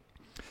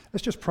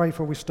Let's just pray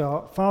before we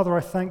start. Father, I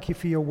thank you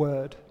for your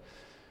word.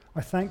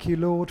 I thank you,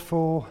 Lord,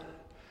 for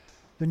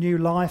the new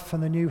life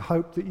and the new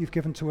hope that you've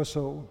given to us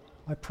all.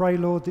 I pray,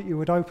 Lord, that you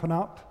would open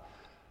up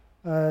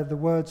the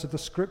words of the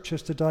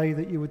scriptures today,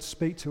 that you would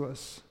speak to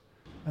us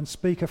and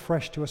speak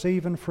afresh to us,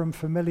 even from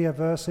familiar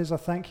verses. I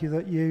thank you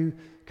that you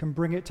can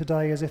bring it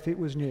today as if it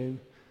was new.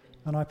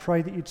 And I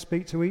pray that you'd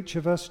speak to each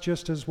of us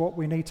just as what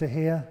we need to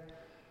hear.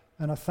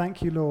 And I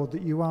thank you, Lord,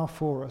 that you are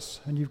for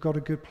us and you've got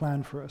a good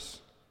plan for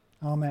us.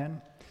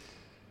 Amen.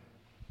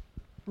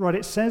 Right,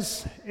 it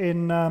says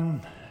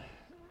in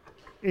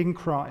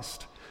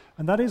Christ,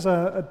 and that is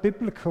a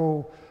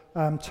biblical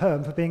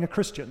term for being a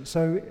Christian.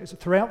 So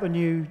throughout the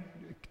New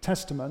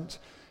Testament,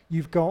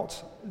 you've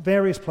got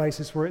various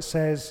places where it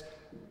says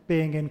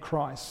being in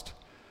Christ.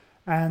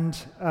 And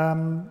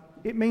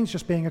it means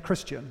just being a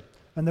Christian.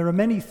 And there are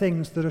many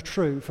things that are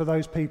true for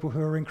those people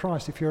who are in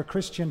Christ. If you're a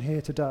Christian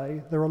here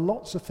today, there are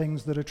lots of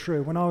things that are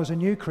true. When I was a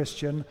new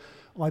Christian,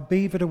 I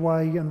beavered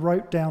away and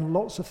wrote down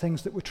lots of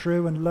things that were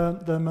true and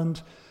learnt them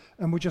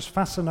and were just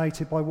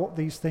fascinated by what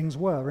these things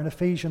were. In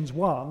Ephesians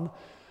 1,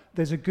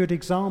 there's a good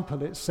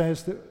example. It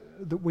says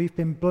that we've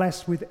been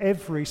blessed with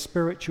every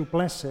spiritual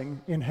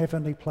blessing in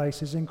heavenly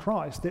places in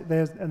Christ.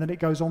 And then it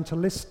goes on to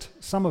list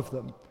some of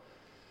them.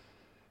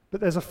 But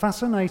there's a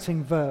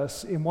fascinating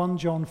verse in 1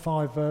 John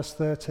 5, verse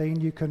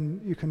 13. You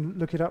can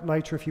look it up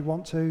later if you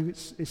want to.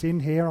 It's in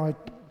here.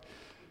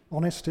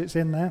 It's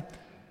in there.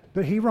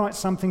 But he writes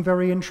something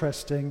very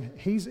interesting.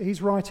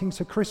 He's writing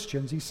to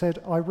Christians. He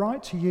said, I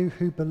write to you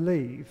who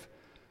believe,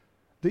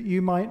 that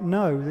you might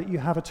know that you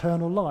have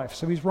eternal life.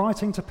 So he's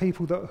writing to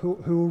people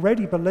who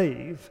already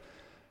believe,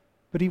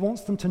 but he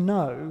wants them to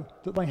know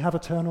that they have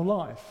eternal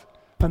life.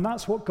 And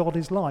that's what God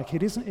is like.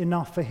 It isn't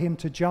enough for him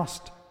to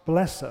just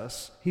bless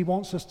us. He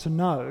wants us to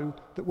know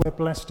that we're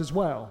blessed as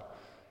well,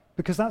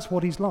 because that's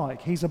what he's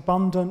like. He's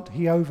abundant.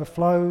 He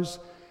overflows.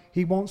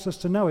 He wants us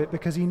to know it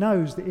because he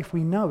knows that if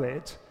we know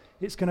it,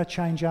 it's going to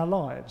change our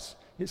lives.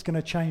 It's going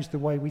to change the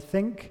way we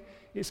think.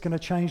 It's going to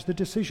change the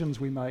decisions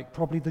we make,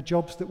 probably the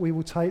jobs that we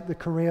will take, the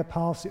career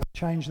paths. It'll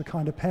change the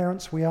kind of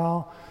parents we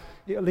are.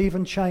 It'll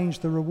even change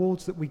the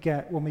rewards that we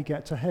get when we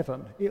get to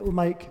heaven. It'll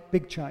make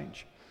big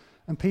change.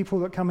 And people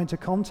that come into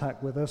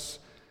contact with us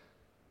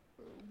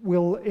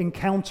will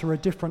encounter a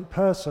different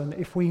person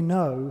if we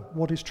know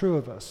what is true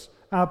of us.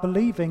 Our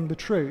believing the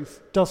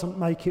truth doesn't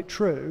make it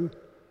true,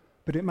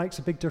 but it makes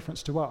a big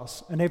difference to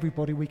us and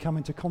everybody we come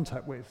into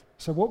contact with.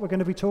 So what we're going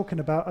to be talking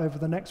about over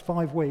the next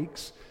 5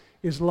 weeks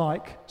is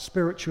like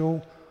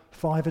spiritual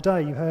 5 a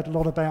day. You heard a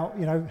lot about,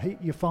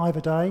 your 5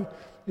 a day.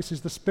 This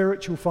is the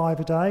spiritual 5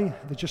 a day.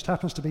 There just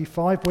happens to be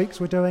 5 weeks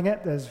we're doing it.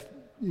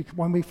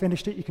 When we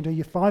finished it, you can do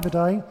your 5 a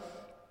day,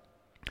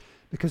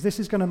 because this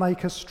is going to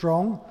make us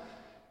strong.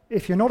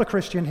 If you're not a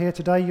Christian here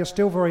today, you're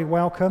still very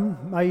welcome.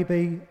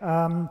 Maybe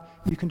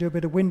you can do a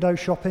bit of window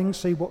shopping,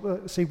 see what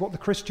the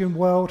Christian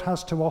world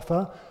has to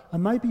offer,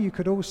 and maybe you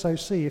could also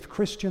see if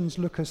Christians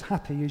look as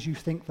happy as you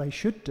think they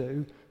should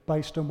do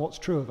based on what's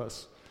true of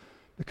us,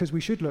 because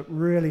we should look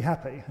really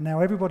happy. And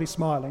now everybody's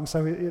smiling,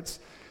 so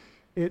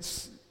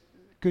it's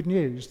good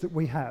news that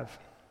we have.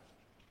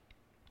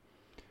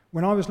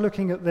 When I was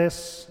looking at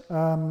this,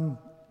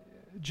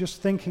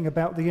 just thinking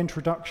about the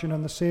introduction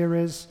and the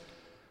series,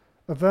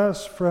 a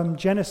verse from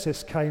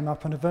Genesis came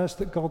up, and a verse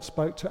that God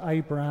spoke to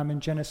Abraham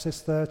in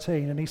Genesis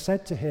 13. And he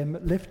said to him,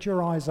 lift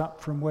your eyes up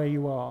from where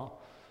you are,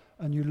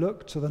 and you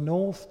look to the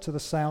north, to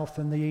the south,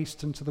 and the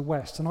east, and to the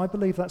west. And I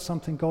believe that's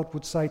something God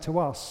would say to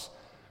us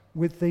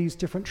with these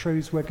different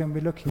truths we're going to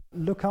be looking at.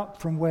 Look up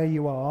from where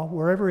you are,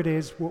 wherever it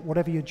is,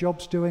 whatever your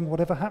job's doing,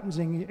 whatever happens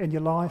in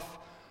your life.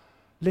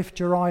 Lift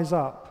your eyes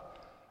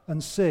up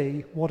and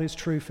see what is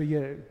true for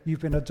you.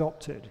 You've been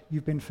adopted.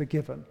 You've been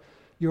forgiven.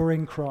 You're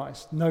in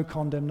Christ, no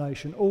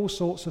condemnation. All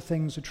sorts of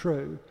things are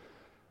true.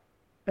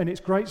 And it's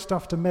great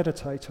stuff to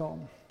meditate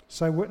on.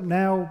 So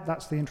now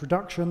that's the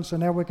introduction. So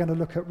now we're going to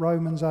look at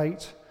Romans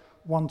 8,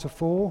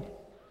 1-4.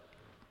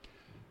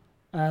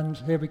 And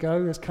here we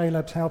go, as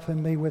Caleb's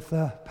helping me with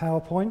the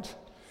PowerPoint.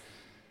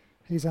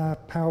 He's our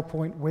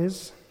PowerPoint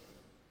whiz.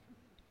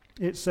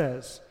 It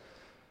says,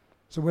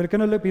 so we're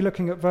going to be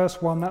looking at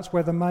verse 1. That's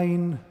where the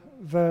main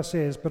verse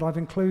is. But I've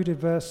included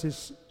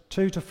verses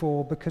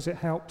 2-4 because it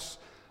helps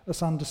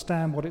us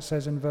understand what it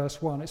says in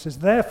verse 1. It says,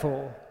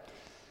 therefore,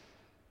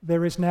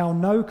 there is now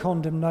no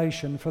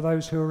condemnation for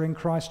those who are in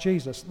Christ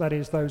Jesus, that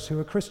is, those who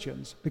are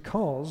Christians,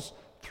 because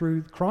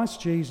through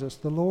Christ Jesus,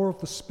 the law of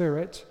the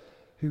Spirit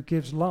who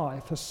gives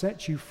life has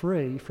set you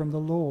free from the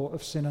law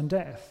of sin and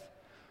death.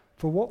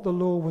 For what the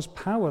law was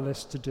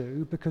powerless to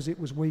do because it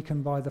was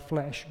weakened by the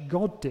flesh,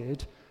 God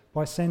did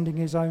by sending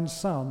his own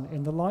Son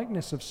in the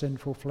likeness of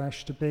sinful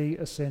flesh to be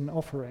a sin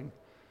offering.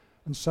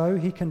 And so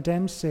he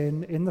condemned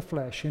sin in the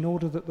flesh in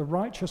order that the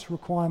righteous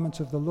requirement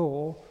of the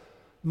law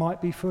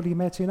might be fully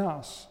met in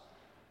us,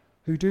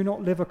 who do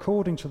not live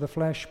according to the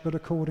flesh but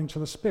according to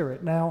the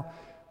Spirit. Now,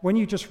 when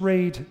you just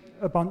read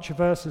a bunch of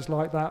verses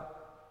like that,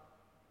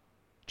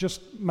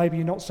 just maybe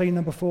you've not seen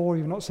them before,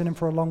 you've not seen them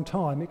for a long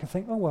time, you can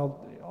think, oh,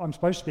 well, I'm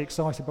supposed to be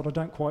excited, but I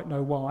don't quite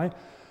know why.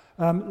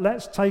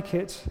 Let's take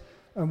it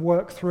and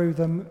work through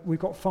them. We've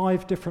got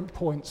 5 different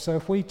points. So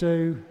if we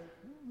do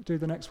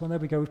the next one, there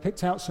we go. We've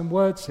picked out some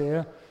words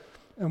here,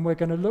 and we're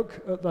going to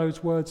look at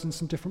those words in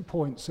some different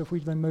points. So if we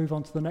then move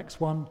on to the next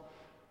one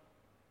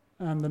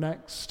and the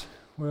next,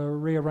 we'll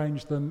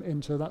rearrange them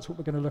into, that's what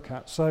we're going to look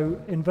at.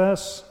 So in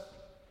verse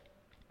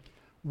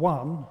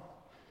 1,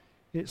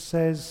 it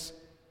says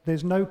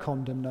there's no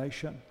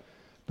condemnation.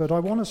 But I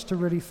want us to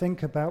really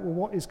think about, well,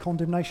 what is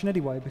condemnation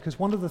anyway? Because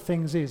one of the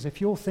things is,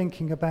 if you're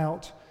thinking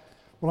about,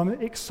 well,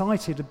 I'm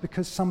excited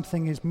because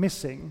something is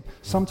missing,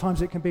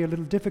 sometimes it can be a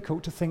little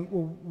difficult to think,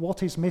 well,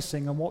 what is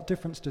missing and what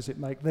difference does it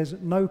make? There's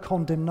no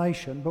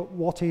condemnation, but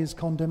what is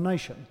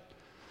condemnation?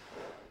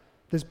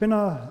 There's been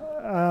a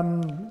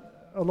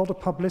lot of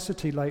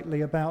publicity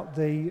lately about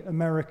the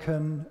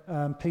American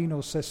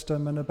penal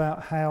system and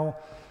about how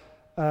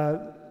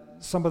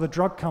some of the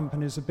drug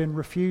companies have been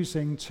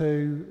refusing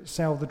to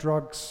sell the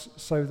drugs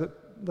so that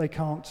they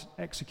can't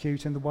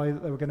execute in the way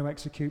that they were going to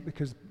execute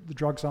because the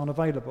drugs aren't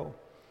available.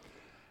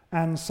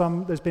 And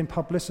there's been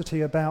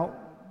publicity about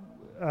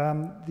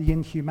the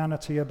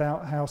inhumanity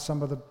about how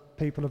some of the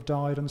people have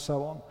died and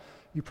so on.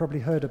 You probably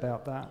heard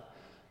about that.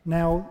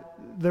 Now,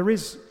 there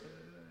is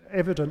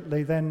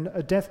evidently then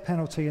a death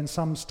penalty in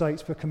some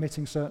states for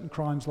committing certain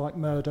crimes like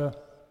murder,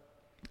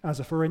 as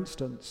a for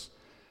instance.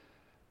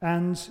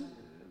 And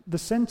the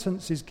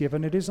sentence is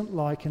given. It isn't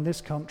like in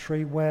this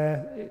country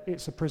where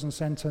it's a prison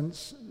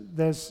sentence.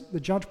 The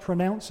judge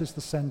pronounces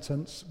the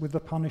sentence with the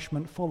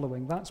punishment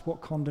following. That's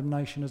what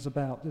condemnation is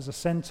about. There's a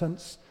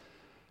sentence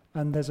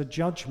and there's a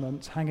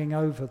judgment hanging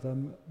over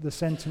them. The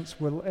sentence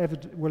will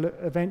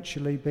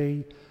eventually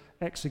be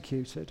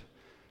executed.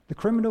 The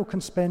criminal can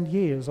spend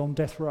years on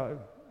death row.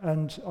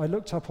 And I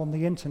looked up on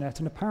the internet,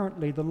 and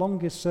apparently the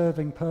longest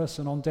serving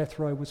person on death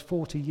row was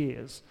 40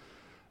 years.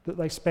 That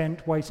they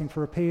spent waiting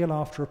for appeal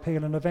after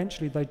appeal, and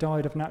eventually they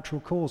died of natural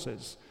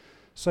causes.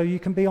 So you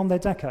can be on there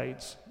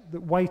decades,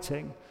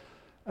 waiting.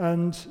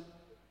 And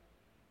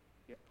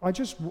I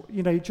just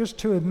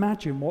to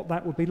imagine what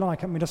that would be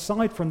like. I mean,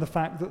 aside from the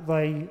fact that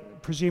they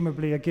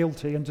presumably are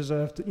guilty and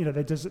deserve,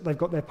 they've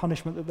got their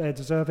punishment that they're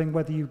deserving,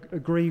 whether you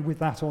agree with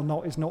that or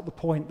not is not the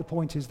point. The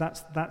point is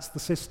that's the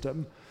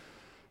system.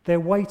 They're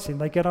waiting.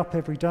 They get up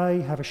every day,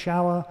 have a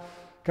shower,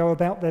 go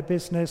about their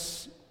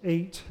business,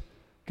 eat,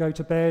 go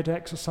to bed,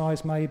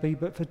 exercise maybe,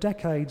 but for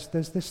decades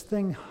there's this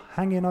thing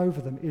hanging over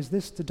them. Is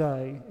this the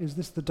day? Is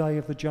this the day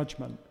of the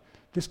judgment?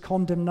 This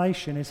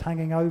condemnation is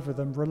hanging over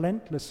them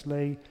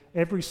relentlessly,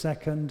 every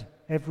second,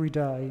 every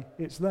day.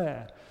 It's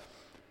there.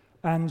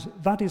 And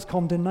that is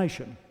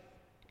condemnation.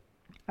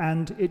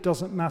 And it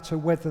doesn't matter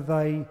whether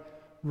they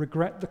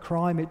regret the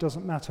crime, it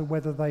doesn't matter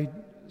whether they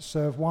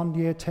serve 1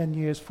 year, 10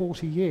 years,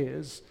 40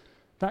 years,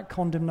 that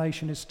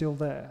condemnation is still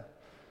there.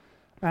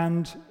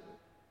 And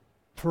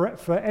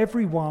for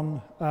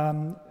everyone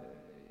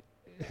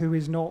who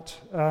is not,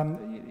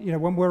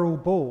 when we're all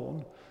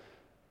born,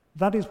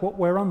 that is what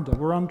we're under.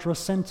 We're under a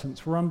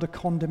sentence. We're under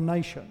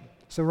condemnation.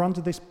 So we're under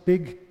this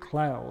big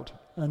cloud,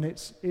 and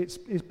it's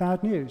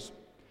bad news.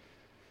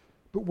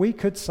 But we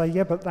could say,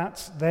 yeah, but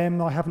that's them.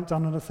 I haven't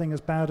done anything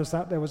as bad as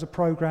that. There was a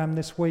program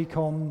this week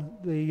on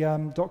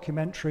the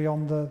documentary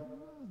on the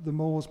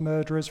Moors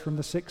murderers from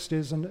the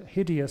 60s and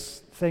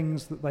hideous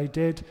things that they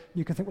did.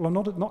 You can think, well,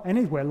 I'm not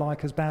anywhere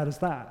like as bad as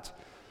that.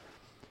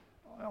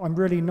 I'm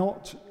really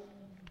not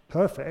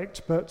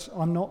perfect, but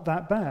I'm not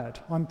that bad.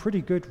 I'm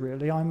pretty good,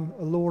 really. I'm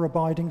a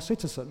law-abiding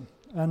citizen.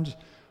 And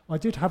I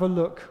did have a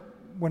look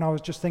when I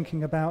was just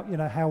thinking about,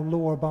 how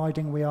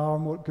law-abiding we are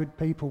and what good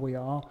people we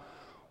are.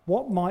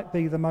 What might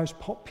be the most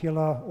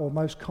popular or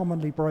most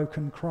commonly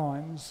broken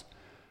crimes?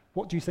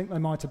 What do you think they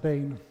might have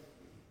been?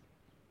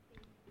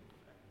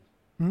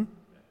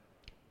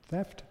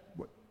 Theft?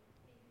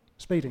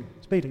 Speeding,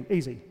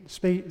 easy.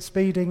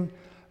 Speeding,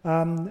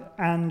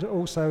 and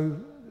also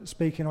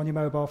speaking on your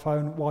mobile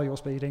phone while you're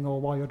speeding or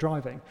while you're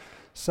driving.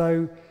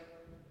 So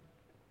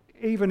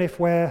even if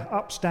we're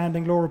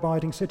upstanding,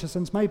 law-abiding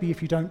citizens, maybe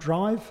if you don't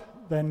drive,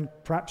 then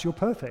perhaps you're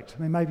perfect.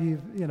 I mean, maybe,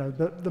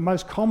 the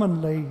most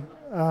commonly,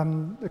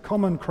 the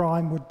common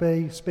crime would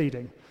be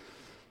speeding.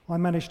 I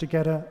managed to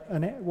get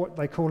what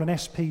they call an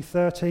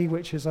SP30,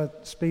 which is a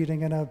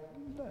speeding in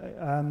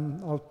I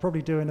was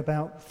probably doing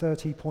about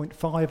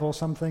 30.5 or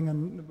something,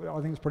 and I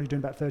think it's probably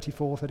doing about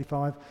 34,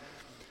 35.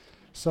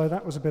 So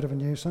that was a bit of a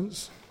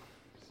nuisance.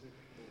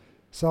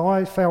 So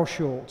I fell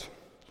short.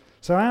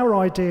 So our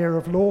idea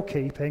of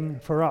law-keeping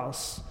for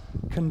us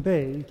can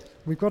be,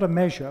 we've got a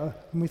measure,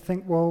 and we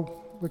think,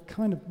 well, we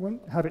kind of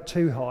won't have it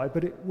too high,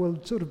 but it will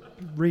sort of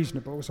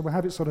reasonable, so we'll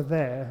have it sort of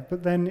there.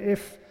 But then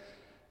if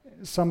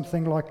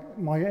something like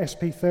my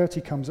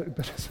SP30 comes up,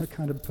 but I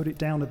kind of put it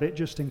down a bit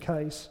just in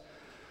case.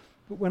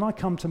 But when I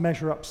come to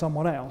measure up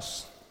someone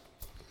else,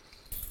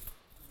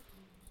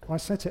 I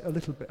set it a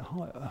little bit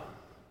higher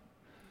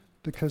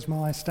because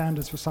my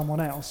standards for someone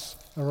else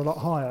are a lot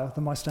higher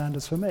than my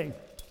standards for me.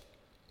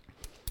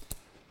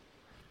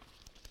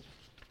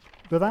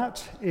 But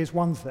that is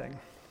one thing.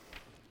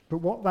 But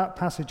what that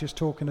passage is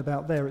talking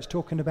about there, it's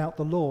talking about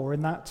the law.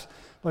 In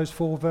those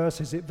 4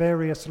 verses, it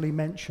variously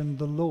mentioned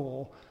the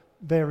law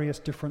various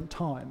different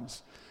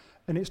times.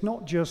 And it's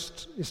not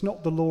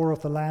the law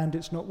of the land,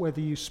 it's not whether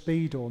you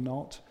speed or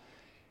not.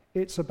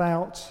 It's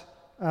about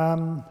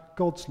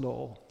God's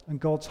law and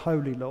God's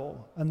holy law.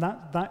 And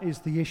that is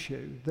the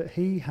issue, that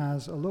he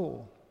has a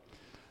law.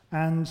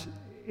 And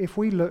if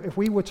we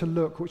were to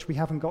look, which we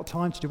haven't got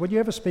time to do, when you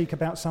ever speak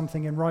about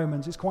something in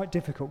Romans, it's quite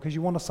difficult because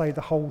you want to say the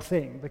whole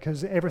thing,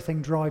 because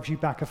everything drives you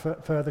back a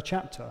further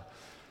chapter.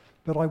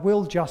 But I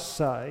will just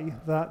say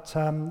that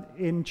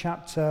in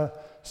chapter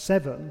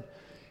 7,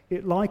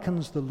 it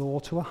likens the law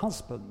to a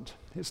husband.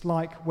 It's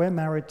like we're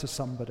married to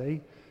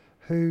somebody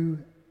who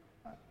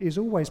is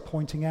always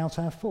pointing out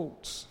our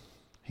faults.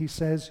 He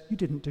says, you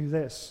didn't do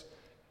this,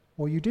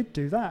 or you did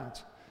do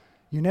that.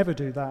 You never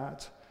do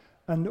that.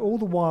 And all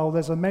the while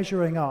there's a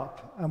measuring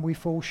up and we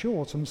fall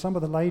short. And some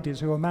of the ladies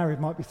who are married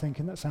might be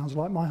thinking, that sounds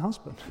like my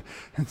husband.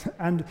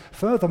 And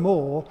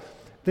furthermore,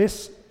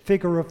 this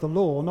figure of the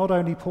law not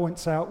only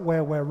points out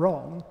where we're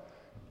wrong,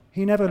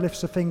 he never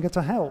lifts a finger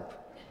to help.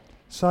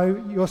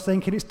 So you're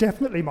thinking, it's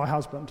definitely my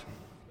husband.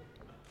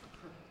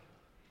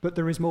 But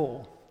there is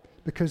more,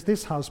 because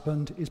this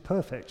husband is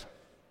perfect.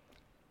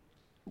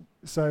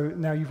 So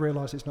now you've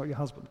realised it's not your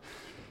husband.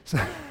 So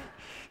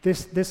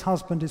this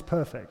husband is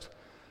perfect.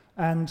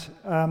 And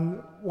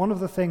one of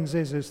the things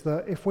is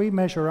that if we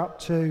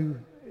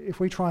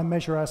try and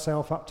measure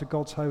ourselves up to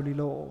God's holy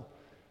law,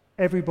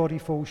 everybody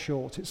falls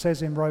short. It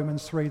says in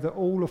Romans 3 that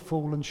all have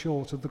fallen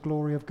short of the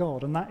glory of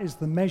God, and that is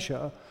the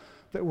measure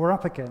that we're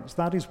up against.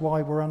 That is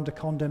why we're under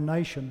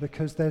condemnation,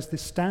 because there's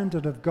this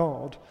standard of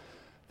God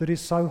that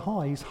is so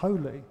high. He's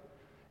holy.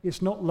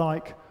 It's not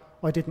like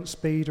I didn't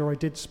speed, or I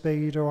did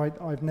speed, or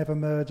I've never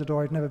murdered,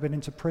 or I've never been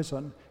into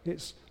prison.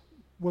 It's,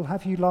 well,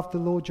 have you loved the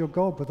Lord your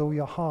God with all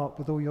your heart,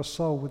 with all your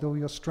soul, with all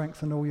your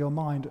strength and all your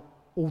mind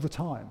all the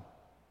time?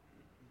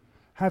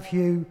 Have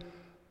you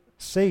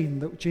seen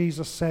that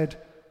Jesus said,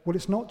 well,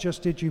 it's not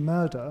just did you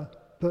murder,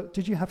 but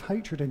did you have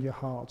hatred in your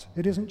heart?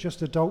 It isn't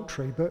just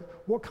adultery,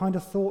 but what kind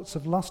of thoughts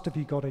of lust have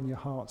you got in your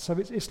heart? So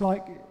it's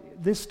like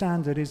this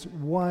standard is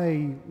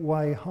way,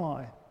 way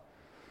high.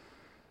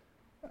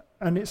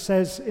 And it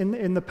says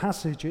in the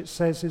passage, it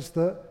says is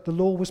that the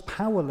law was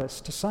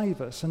powerless to save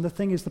us. And the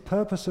thing is, the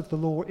purpose of the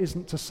law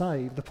isn't to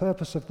save. The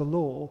purpose of the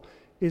law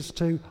is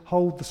to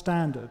hold the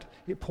standard.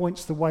 It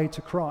points the way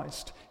to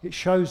Christ. It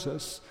shows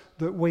us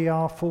that we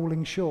are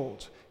falling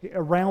short. It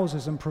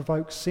arouses and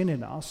provokes sin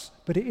in us,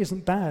 but it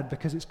isn't bad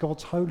because it's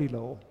God's holy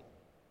law.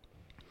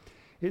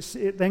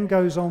 It then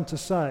goes on to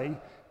say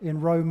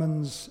in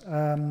Romans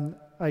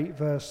 8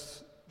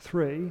 verse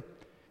 3,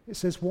 it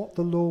says what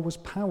the law was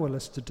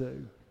powerless to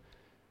do.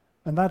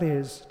 And that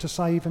is to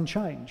save and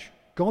change.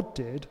 God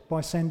did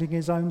by sending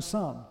his own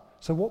son.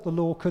 So what the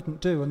law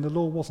couldn't do, and the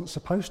law wasn't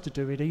supposed to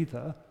do it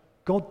either,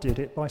 God did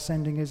it by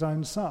sending his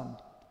own son.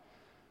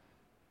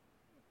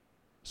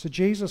 So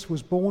Jesus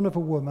was born of a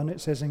woman,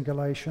 it says in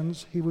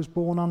Galatians. He was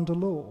born under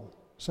law.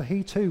 So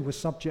he too was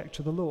subject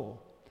to the law.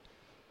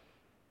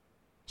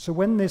 So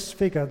when this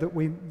figure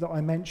that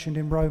I mentioned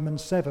in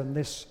Romans 7,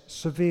 this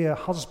severe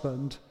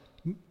husband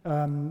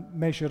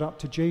measured up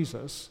to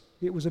Jesus,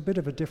 it was a bit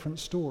of a different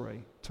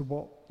story to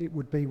what it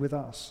would be with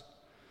us.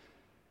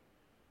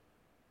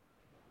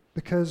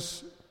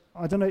 Because,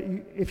 I don't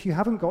know, if you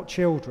haven't got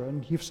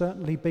children, you've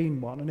certainly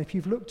been one. And if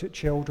you've looked at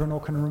children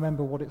or can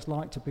remember what it's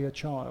like to be a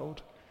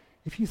child,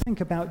 if you think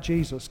about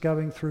Jesus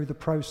going through the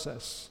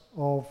process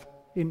of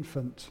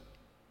infant,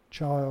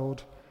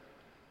 child,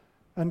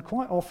 and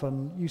quite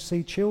often you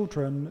see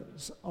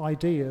children's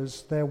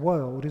ideas, their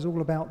world is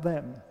all about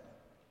them.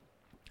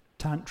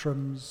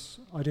 Tantrums,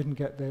 I didn't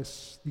get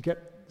this. You can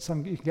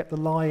get the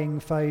lying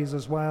phase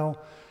as well,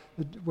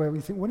 where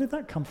we think, where did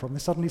that come from? They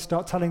suddenly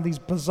start telling these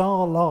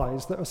bizarre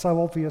lies that are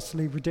so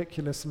obviously,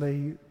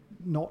 ridiculously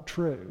not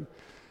true.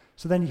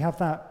 So then you have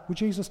that. Well,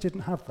 Jesus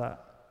didn't have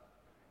that.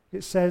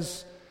 It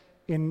says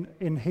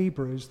in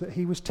Hebrews that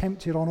he was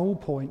tempted on all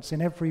points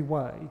in every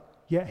way,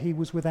 yet he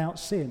was without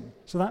sin.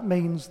 So that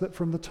means that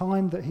from the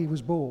time that he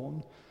was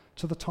born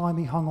to the time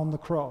he hung on the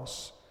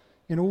cross,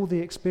 in all the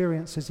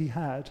experiences he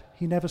had,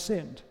 he never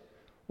sinned,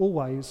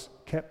 always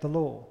kept the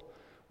law.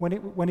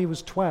 When he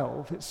was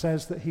 12, it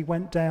says that he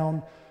went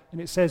down,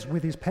 and it says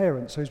with his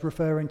parents, so he's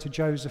referring to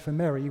Joseph and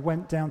Mary, he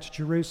went down to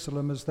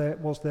Jerusalem as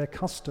was their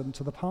custom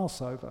to the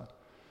Passover.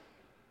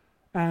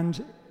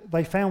 And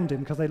they found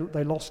him because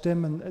they lost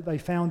him, and they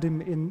found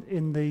him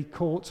in the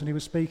courts, and he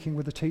was speaking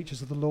with the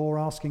teachers of the law,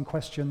 asking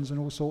questions and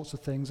all sorts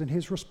of things. And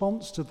his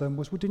response to them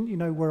was, well, didn't you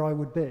know where I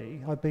would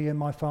be? I'd be in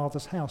my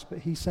Father's house. But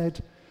he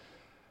said,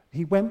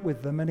 he went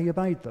with them and he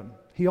obeyed them.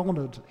 He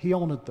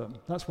honoured them.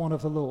 That's one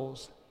of the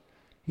laws.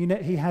 He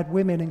had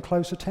women in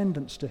close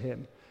attendance to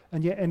him,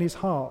 and yet in his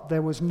heart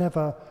there was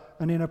never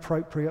an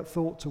inappropriate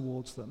thought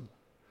towards them.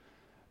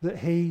 That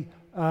he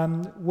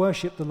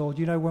worshipped the Lord.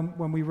 You know,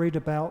 when we read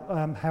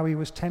about how he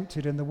was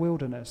tempted in the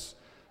wilderness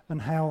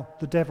and how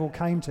the devil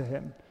came to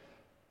him,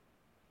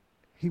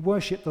 he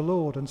worshipped the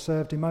Lord and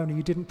served him only.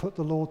 He didn't put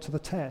the Lord to the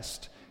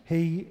test.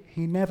 He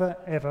never,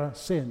 ever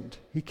sinned.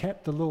 He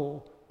kept the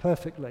law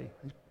perfectly.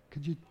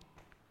 Could you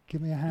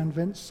give me a hand,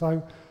 Vince?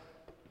 So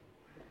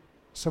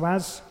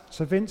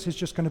Vince is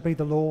just going to be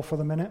the law for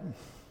the minute.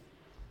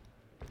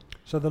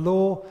 So the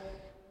law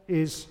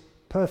is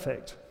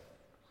perfect.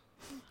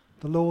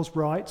 The law's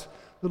right.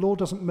 The law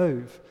doesn't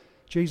move.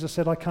 Jesus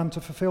said, I come to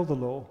fulfill the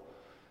law.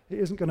 It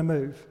isn't going to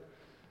move.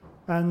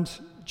 And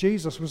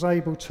Jesus was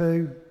able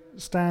to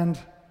stand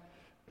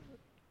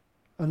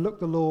and look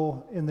the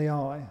law in the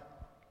eye,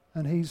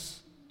 and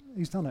he's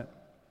done it.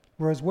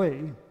 Whereas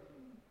the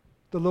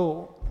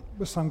law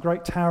was some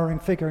great towering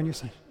figure, and you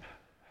say,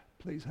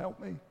 please help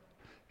me.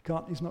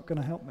 He's not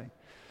going to help me.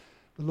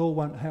 The law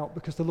won't help,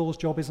 because the law's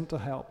job isn't to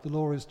help. The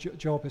law's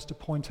job is to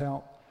point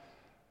out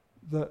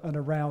and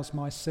arouse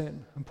my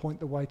sin and point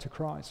the way to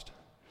Christ.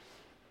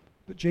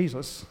 But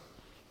Jesus,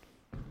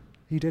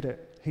 he did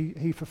it.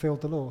 He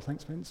fulfilled the law.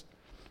 Thanks, Vince.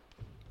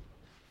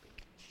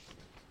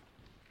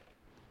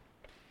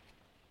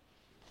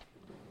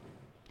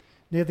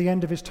 Near the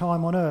end of his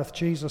time on earth,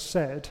 Jesus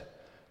said,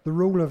 the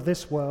ruler of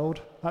this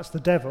world, that's the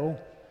devil,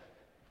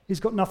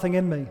 he's got nothing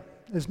in me.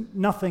 There's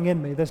nothing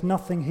in me. There's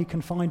nothing he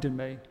can find in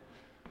me.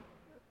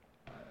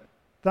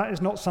 That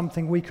is not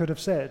something we could have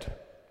said.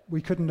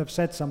 We couldn't have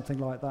said something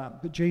like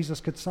that, but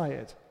Jesus could say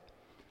it.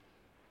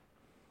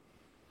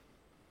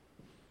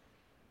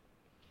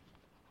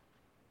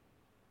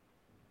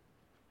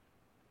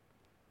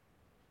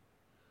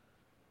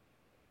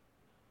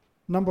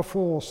 Number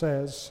 4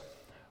 says,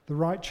 the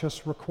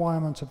righteous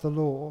requirement of the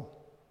law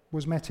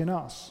was met in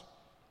us.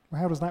 Well,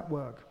 how does that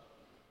work?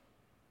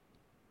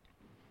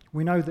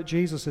 We know that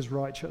Jesus is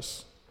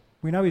righteous.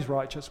 We know he's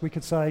righteous. We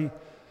could say,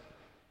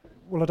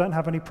 well, I don't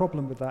have any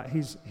problem with that.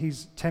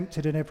 He's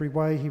tempted in every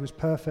way. He was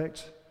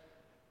perfect.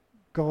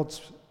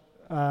 God's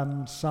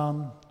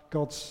Son,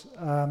 God's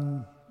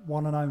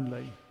one and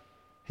only.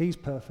 He's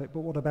perfect,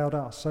 but what about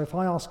us? So if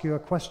I ask you a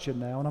question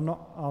now, and I'm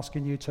not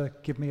asking you to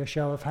give me a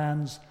show of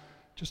hands,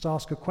 just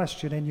ask a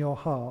question in your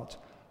heart.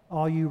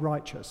 Are you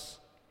righteous?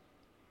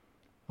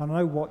 I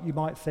know what you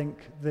might think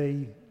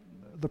the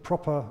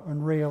proper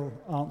and real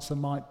answer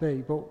might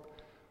be, but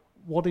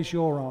what is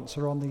your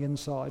answer on the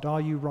inside? Are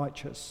you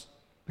righteous?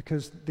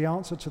 Because the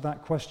answer to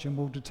that question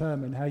will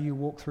determine how you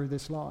walk through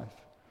this life.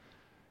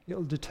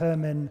 It'll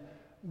determine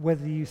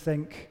whether you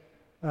think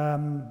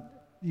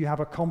you have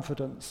a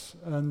confidence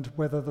and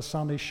whether the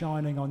sun is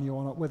shining on you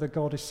or not, whether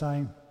God is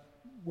saying,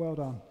 well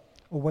done,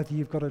 or whether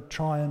you've got to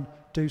try and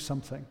do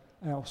something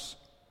else.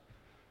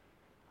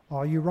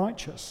 Are you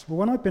righteous? Well,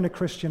 when I'd been a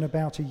Christian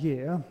about a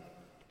year,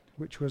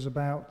 which was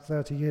about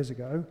 30 years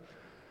ago,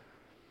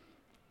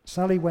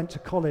 Sally went to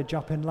college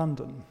up in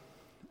London,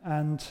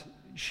 and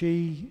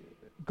she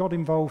got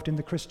involved in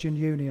the Christian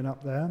Union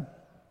up there.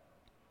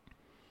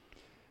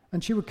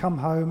 And she would come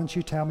home and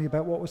she'd tell me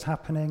about what was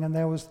happening, and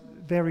there was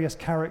various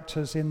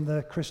characters in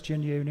the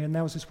Christian Union.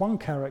 There was this one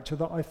character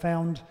that I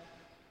found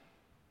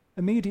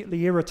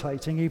immediately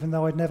irritating, even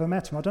though I'd never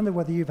met him. I don't know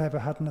whether you've ever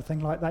had anything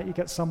like that. You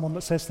get someone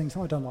that says things,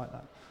 oh, I don't like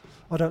that.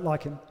 I don't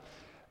like him.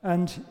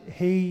 And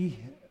he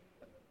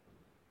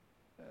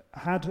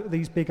had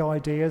these big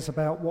ideas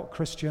about what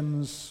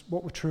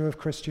were true of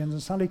Christians.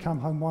 And Sally came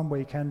home one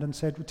weekend and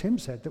said, well, Tim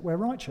said that we're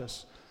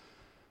righteous.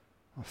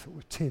 I thought,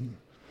 well, Tim.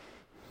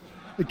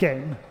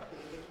 Again.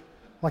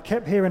 I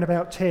kept hearing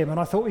about Tim, and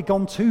I thought we'd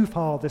gone too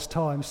far this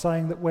time,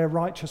 saying that we're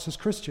righteous as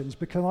Christians,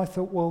 because I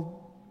thought,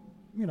 well,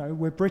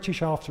 we're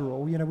British after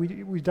all.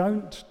 We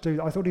don't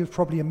do. I thought he was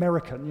probably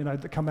American,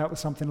 that come out with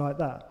something like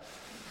that.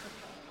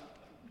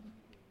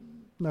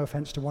 No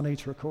offence to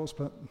Juanita, of course,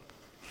 but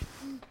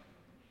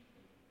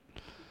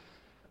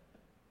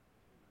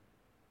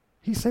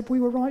he said we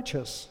were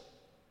righteous,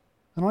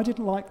 and I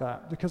didn't like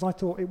that because I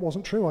thought it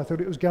wasn't true. I thought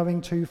it was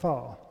going too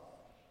far.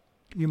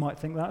 You might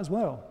think that as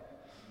well.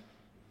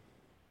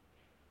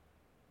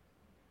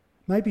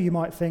 Maybe you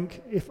might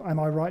think, am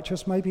I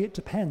righteous? Maybe it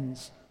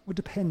depends. Well, it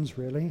depends,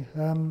 really.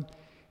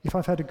 If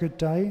I've had a good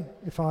day,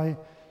 if I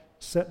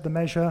set the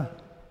measure,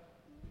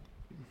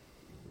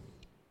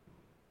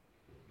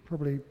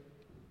 probably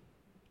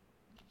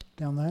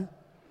down there,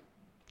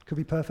 could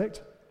be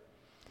perfect.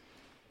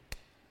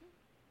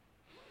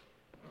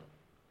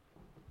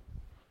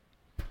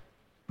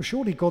 But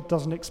surely God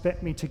doesn't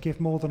expect me to give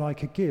more than I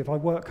could give. I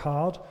work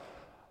hard.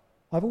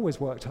 I've always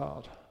worked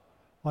hard.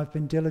 I've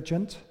been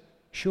diligent.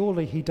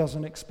 Surely he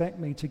doesn't expect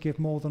me to give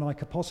more than I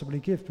could possibly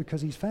give,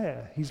 because he's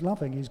fair, he's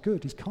loving, he's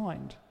good, he's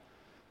kind.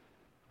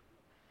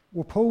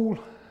 Well, Paul,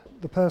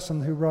 the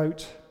person who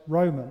wrote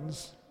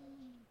Romans,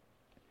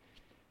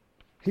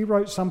 he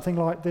wrote something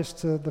like this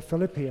to the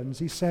Philippians.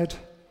 He said,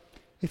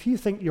 if you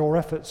think your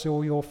efforts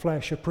or your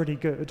flesh are pretty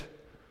good,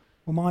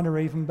 well, mine are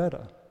even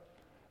better,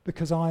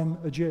 because I'm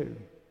a Jew.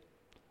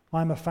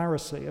 I'm a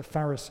Pharisee of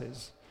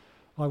Pharisees.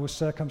 I was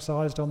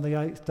circumcised on the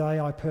 8th day.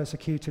 I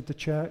persecuted the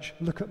church.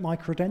 Look at my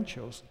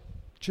credentials.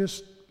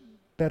 Just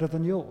better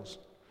than yours.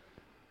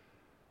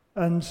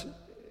 And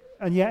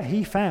yet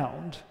he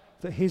found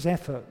that his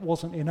effort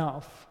wasn't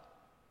enough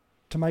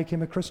to make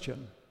him a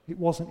Christian. It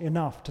wasn't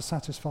enough to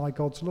satisfy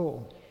God's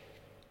law.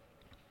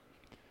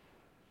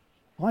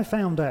 I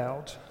found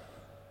out,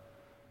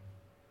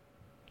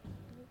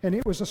 and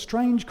it was a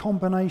strange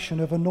combination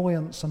of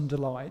annoyance and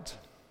delight,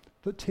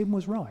 that Tim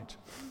was right.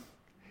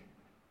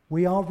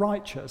 We are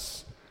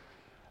righteous.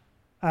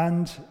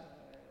 And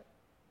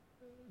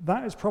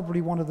that is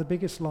probably one of the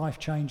biggest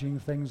life-changing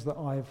things that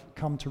I've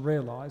come to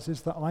realize,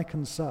 is that I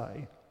can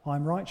say,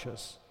 I'm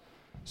righteous.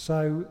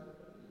 So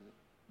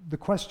the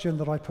question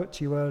that I put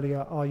to you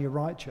earlier, are you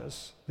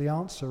righteous? The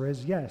answer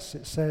is yes.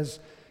 It says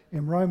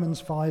in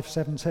Romans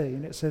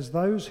 5:17, it says,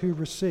 those who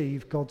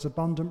receive God's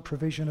abundant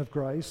provision of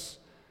grace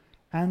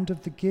and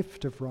of the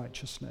gift of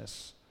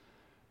righteousness,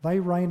 they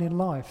reign in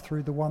life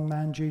through the one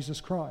man, Jesus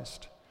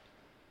Christ.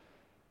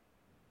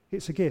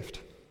 It's a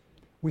gift.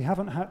 We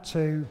haven't had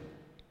to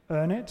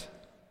earn it.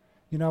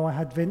 You know, I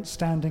had Vince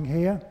standing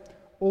here.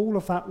 All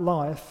of that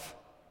life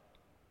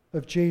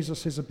of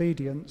Jesus'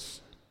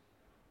 obedience,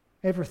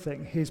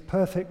 everything, his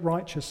perfect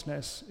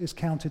righteousness is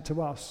counted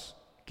to us,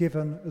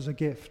 given as a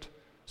gift,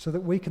 so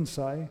that we can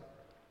say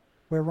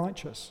we're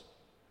righteous.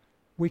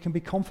 We can be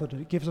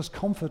confident. It gives us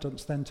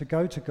confidence then to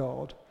go to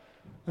God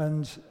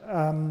and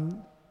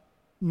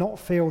not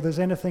feel there's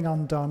anything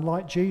undone.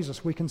 Like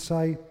Jesus, we can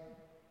say,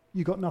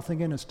 you got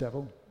nothing in us,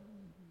 devil,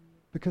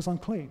 because I'm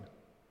clean.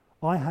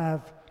 I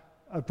have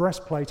a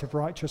breastplate of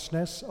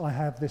righteousness. I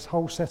have this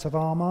whole set of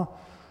armor.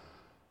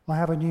 I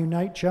have a new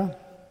nature.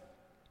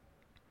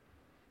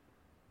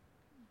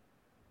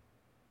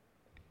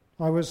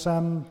 I was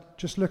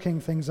just looking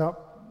things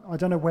up. I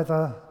don't know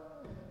whether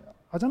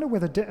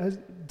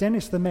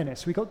Dennis the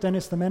Menace. We got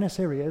Dennis the Menace.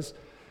 Here he is.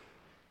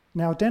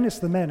 Now, Dennis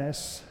the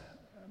Menace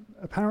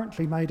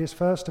apparently made his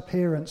first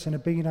appearance in a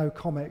Beano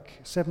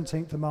comic,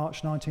 17th of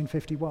March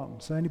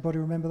 1951. So anybody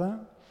remember that?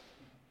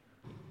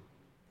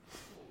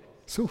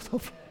 Sort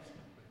of.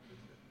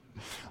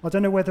 I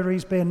don't know whether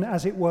he's been,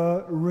 as it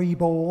were,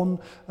 reborn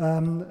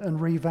and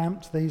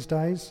revamped these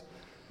days.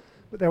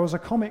 But there was a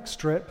comic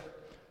strip.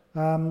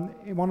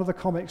 In one of the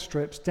comic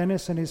strips,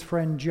 Dennis and his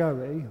friend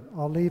Joey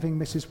are leaving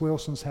Mrs.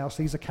 Wilson's house.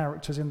 These are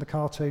characters in the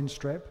cartoon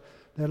strip.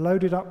 They're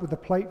loaded up with a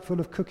plate full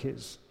of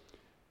cookies.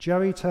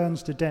 Joey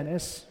turns to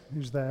Dennis,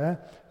 who's there,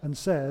 and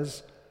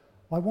says,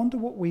 I wonder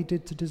what we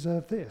did to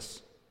deserve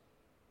this.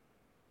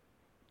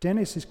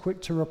 Dennis is quick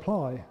to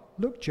reply,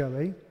 look,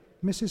 Joey,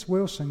 Mrs.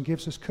 Wilson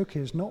gives us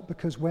cookies not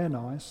because we're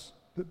nice,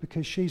 but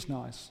because she's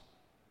nice.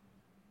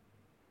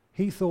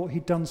 He thought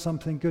he'd done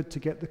something good to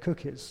get the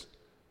cookies,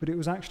 but it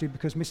was actually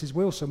because Mrs.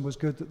 Wilson was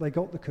good that they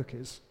got the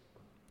cookies.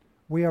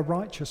 We are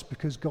righteous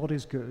because God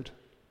is good,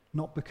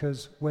 not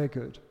because we're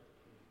good.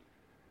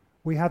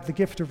 We have the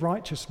gift of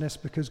righteousness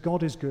because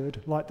God is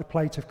good, like the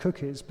plate of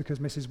cookies because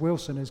Mrs.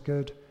 Wilson is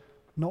good,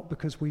 not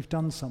because we've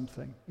done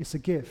something. It's a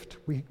gift.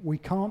 We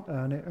can't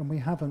earn it, and we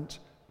haven't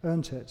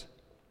earned it.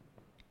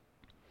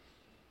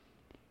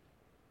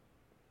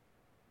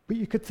 But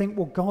you could think,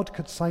 well, God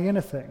could say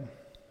anything.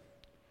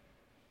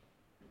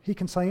 He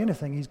can say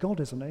anything. He's God,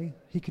 isn't he?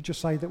 He could just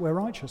say that we're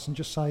righteous and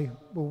just say,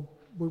 well,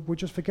 we'll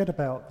just forget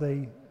about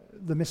the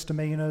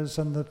misdemeanors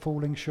and the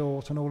falling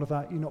short and all of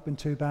that. You've not been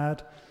too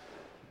bad.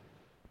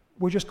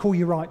 We'll just call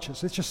you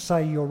righteous. Let's just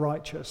say you're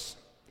righteous.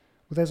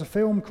 Well, there's a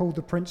film called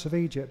The Prince of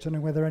Egypt. I don't know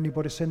whether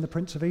anybody's seen The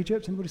Prince of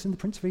Egypt. Anybody seen The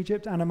Prince of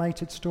Egypt?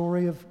 Animated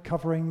story of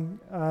covering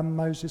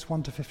Moses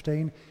 1 to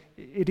 15.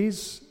 It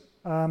is,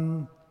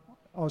 I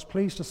was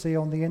pleased to see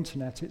on the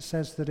internet, it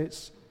says that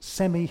it's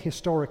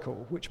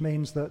semi-historical, which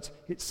means that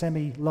it's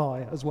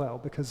semi-lie as well,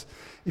 because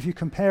if you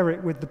compare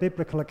it with the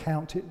biblical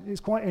account,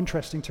 it's quite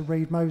interesting to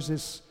read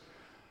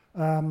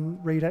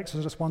read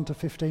Exodus 1 to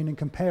 15 and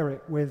compare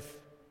it with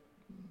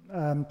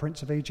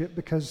Prince of Egypt,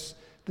 because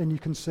then you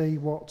can see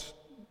what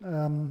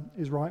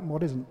is right and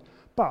what isn't.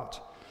 But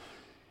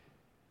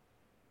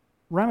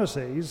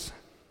Ramesses,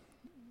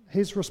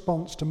 his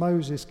response to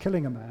Moses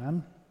killing a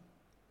man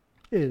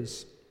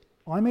is,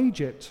 I'm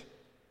Egypt,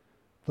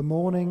 the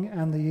morning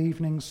and the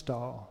evening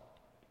star.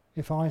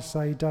 If I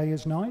say day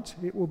is night,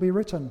 it will be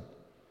written,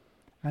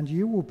 and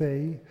you will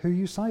be who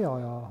you say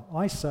I are.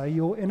 I say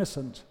you're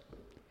innocent.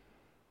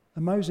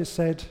 And Moses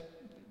said,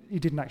 he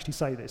didn't actually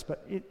say this,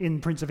 but in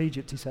Prince of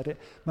Egypt he said it.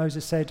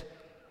 Moses said,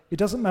 it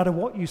doesn't matter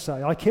what you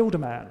say, I killed a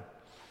man.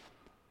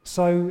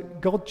 So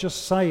God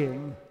just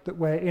saying that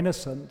we're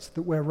innocent,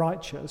 that we're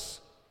righteous,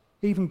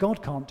 even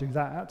God can't do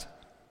that.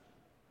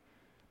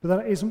 But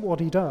that isn't what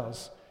he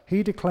does.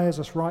 He declares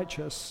us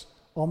righteous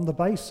on the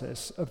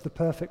basis of the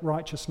perfect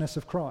righteousness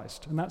of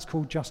Christ, and that's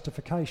called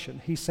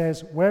justification. He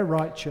says we're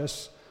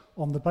righteous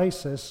on the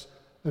basis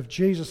of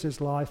Jesus'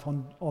 life,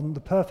 on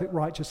the perfect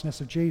righteousness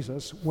of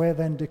Jesus. We're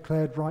then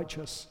declared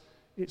righteous.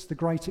 It's the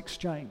great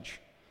exchange.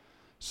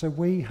 So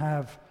we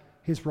have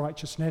his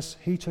righteousness.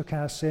 He took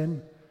our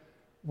sin.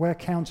 We're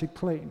counted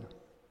clean.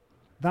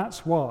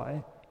 That's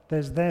why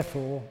there's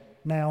therefore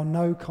now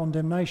no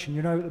condemnation.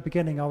 You know, at the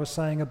beginning I was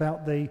saying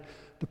about the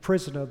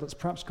prisoner that's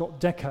perhaps got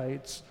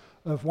decades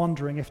of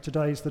wondering if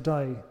today's the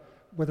day,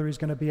 whether he's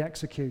going to be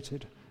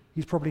executed.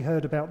 He's probably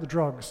heard about the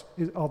drugs.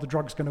 Are the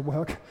drugs going to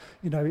work?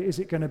 You know, is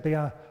it going to be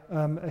a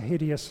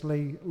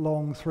hideously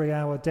long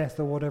 3-hour death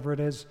or whatever it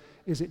is?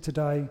 Is it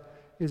today?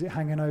 Is it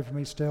hanging over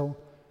me still?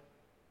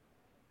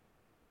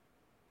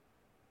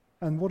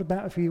 And what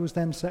about if he was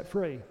then set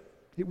free?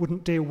 It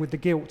wouldn't deal with the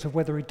guilt of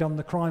whether he'd done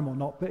the crime or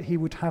not, but he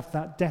would have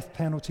that death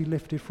penalty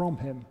lifted from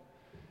him.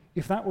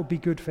 If that would be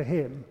good for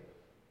him,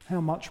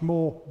 how much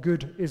more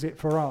good is it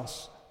for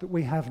us that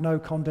we have no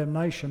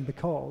condemnation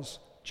because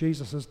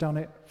Jesus has done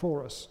it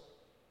for us?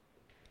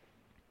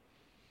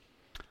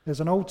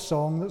 There's an old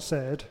song that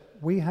said,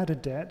 "We had a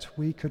debt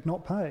we could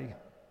not pay.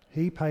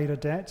 He paid a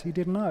debt he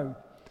didn't owe."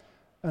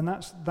 And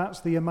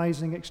that's the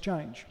amazing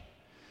exchange.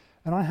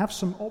 And I have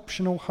some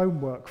optional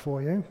homework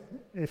for you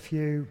if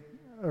you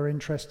are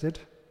interested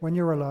when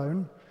you're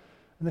alone.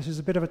 And this is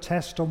a bit of a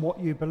test on what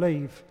you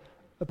believe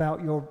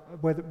about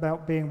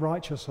about being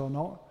righteous or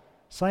not.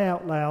 Say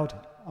out loud,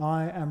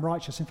 "I am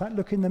righteous." In fact,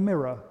 look in the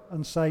mirror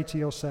and say to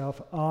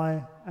yourself,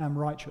 "I am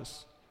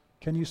righteous."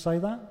 Can you say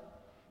that?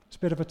 It's a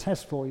bit of a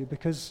test for you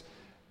because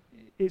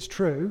it's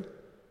true.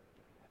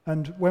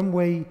 And when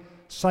we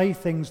say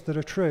things that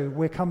are true,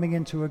 we're coming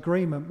into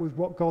agreement with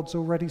what God's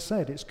already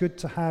said. It's good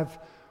to have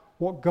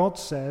what God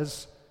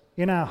says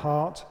in our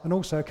heart and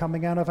also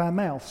coming out of our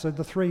mouth. So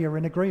the three are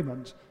in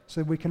agreement.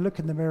 So we can look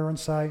in the mirror and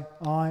say,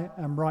 "I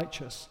am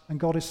righteous." And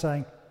God is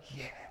saying,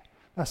 "Yeah,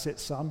 that's it,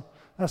 son.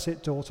 That's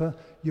it, daughter.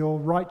 You're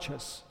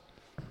righteous."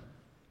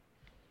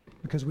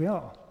 Because we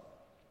are.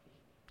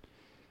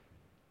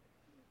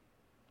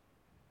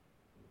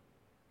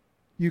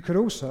 You could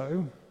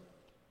also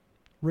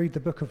read the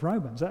book of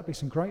Romans. That'd be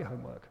some great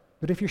homework.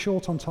 But if you're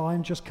short on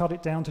time, just cut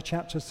it down to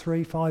chapters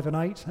 3, 5, and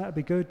 8. That'd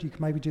be good. You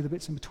can maybe do the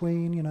bits in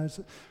between.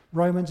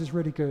 Romans is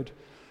really good.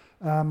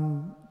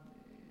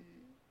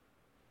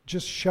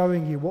 Just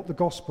showing you what the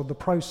gospel, the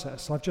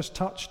process. I've just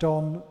touched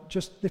on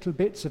just little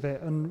bits of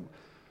it. And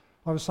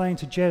I was saying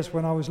to Jez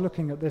when I was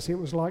looking at this, it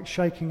was like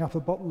shaking up a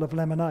bottle of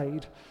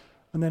lemonade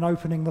and then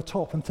opening the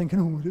top and thinking,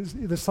 "Oh,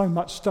 there's so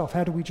much stuff.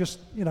 How do we just,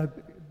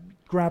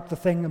 grab the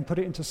thing and put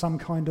it into some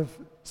kind of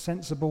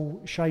sensible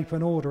shape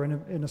and order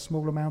in a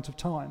small amount of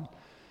time?"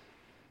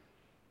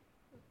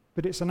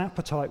 But it's an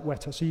appetite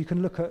whetter, so you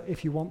can look at,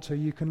 if you want to,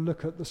 you can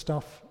look at the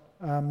stuff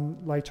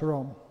later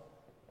on.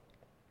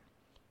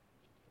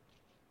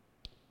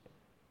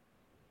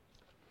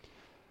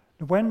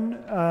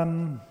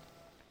 When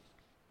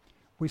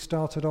we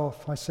started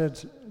off, I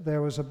said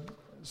there was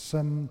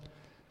some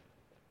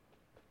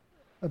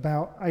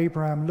about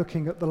Abraham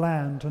looking at the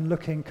land and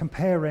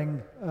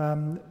comparing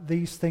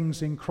these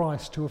things in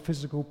Christ to a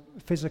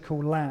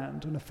physical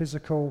land and a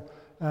physical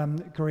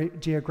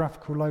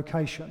geographical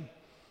location.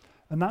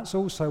 And that's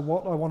also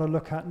what I want to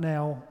look at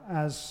now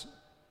as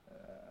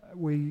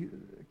we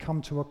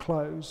come to a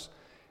close,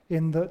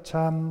 in that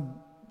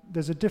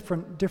there's a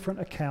different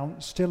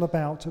account still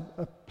about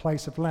a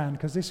place of land,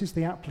 because this is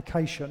the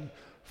application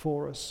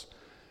for us.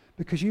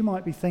 Because you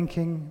might be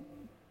thinking,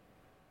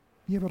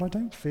 "Yeah, but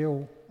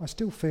I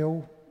still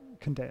feel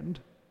condemned.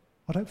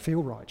 I don't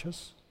feel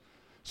righteous."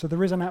 So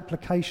there is an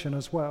application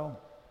as well.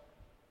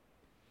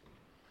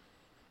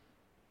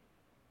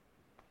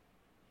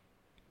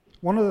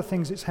 One of the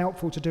things it's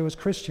helpful to do as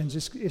Christians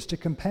is to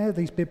compare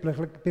these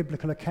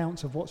biblical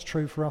accounts of what's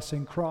true for us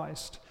in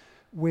Christ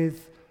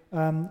with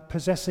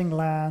possessing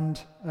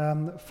land,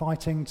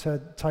 fighting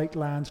to take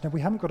land. Now,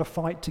 we haven't got to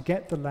fight to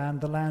get the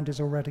land is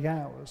already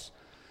ours.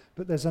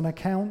 But there's an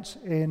account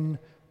in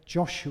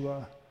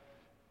Joshua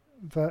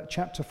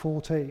chapter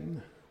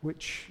 14,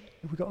 which,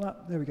 have we got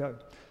that? There we go.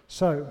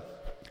 So,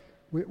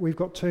 we've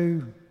got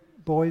two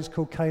boys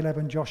called Caleb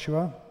and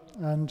Joshua,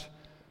 and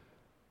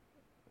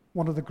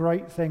one of the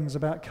great things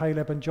about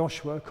Caleb and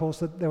Joshua, of course,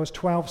 that there was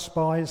 12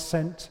 spies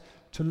sent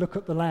to look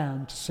at the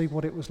land to see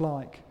what it was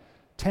like.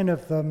 10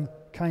 of them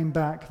came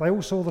back. They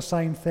all saw the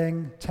same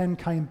thing. 10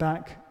 came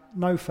back,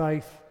 no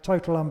faith,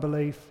 total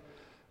unbelief.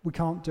 We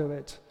can't do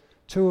it.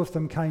 2 of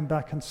them came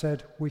back and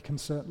said, "We can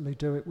certainly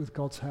do it with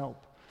God's help."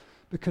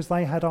 Because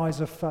they had eyes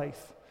of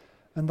faith,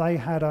 and they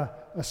had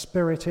a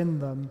spirit in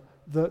them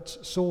that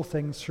saw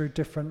things through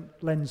different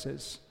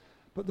lenses.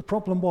 But the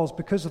problem was,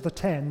 because of the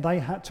 10, they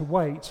had to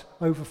wait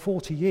over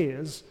 40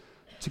 years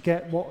to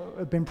get what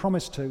had been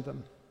promised to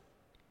them.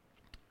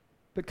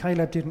 But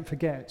Caleb didn't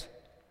forget.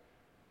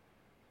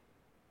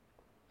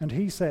 And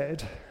he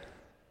said,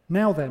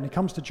 "Now then," he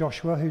comes to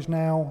Joshua, who's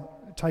now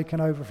taken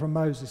over from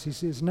Moses. He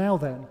says, "Now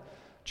then,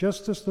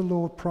 just as the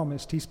Lord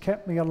promised, he's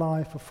kept me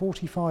alive for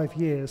 45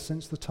 years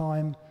since the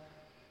time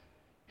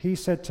he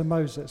said to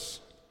Moses,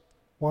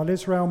 while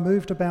Israel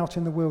moved about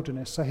in the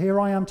wilderness. So here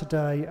I am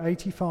today,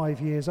 85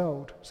 years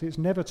old." See, it's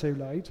never too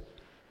late.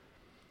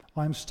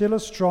 "I am still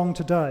as strong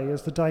today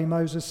as the day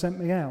Moses sent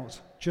me out,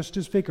 just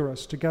as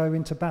vigorous to go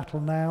into battle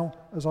now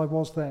as I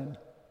was then.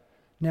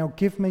 Now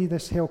give me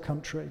this hill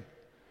country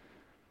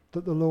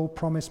that the Lord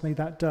promised me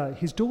that day."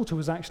 His daughter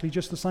was actually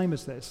just the same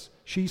as this.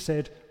 She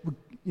said,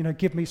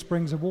 "Give me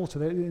springs of water."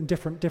 They're in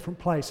different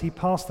place. He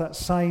passed that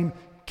same,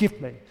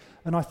 "Give me."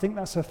 And I think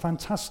that's a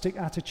fantastic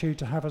attitude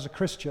to have as a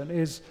Christian,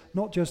 is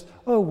not just,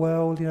 "Oh,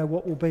 well,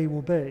 what will be,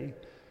 will be."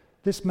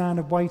 This man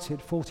had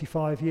waited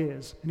 45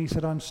 years, and he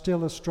said, "I'm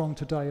still as strong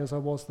today as I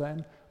was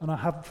then, and I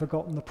haven't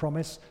forgotten the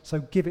promise, so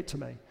give it to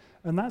me."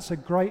 And that's a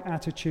great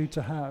attitude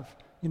to have,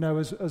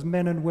 as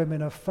men and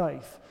women of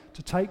faith,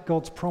 to take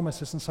God's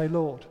promises and say,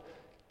 Lord,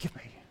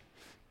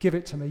 give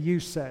it to me, you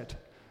said.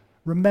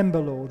 Remember,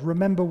 Lord,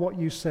 remember what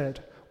you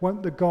said.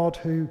 Won't the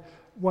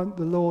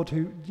Lord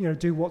who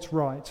do what's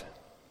right,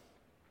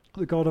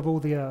 the God of all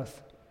the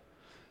earth.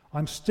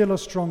 I'm still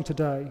as strong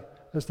today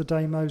as the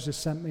day Moses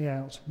sent me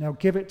out. Now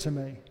give it to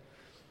me.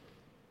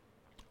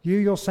 You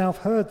yourself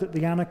heard that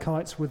the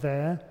Anakites were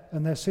there,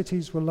 and their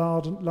cities were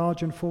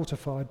large and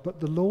fortified, but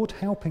the Lord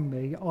helping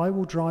me, I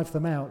will drive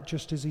them out,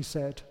 just as he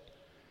said.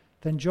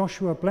 Then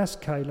Joshua blessed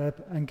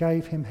Caleb and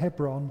gave him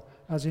Hebron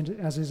as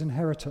his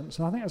inheritance.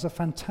 And I think that's a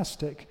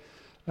fantastic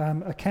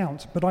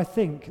account, but I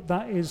think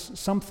that is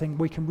something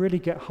we can really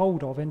get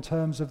hold of in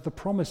terms of the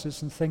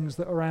promises and things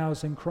that are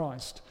ours in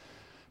Christ.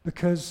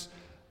 Because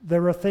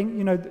there are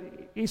things,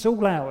 it's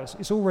all ours,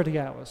 it's already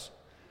ours.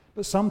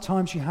 But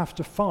sometimes you have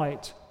to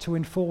fight to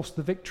enforce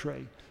the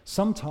victory.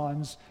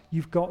 Sometimes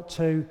you've got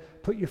to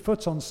put your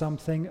foot on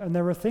something, and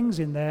there are things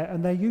in there,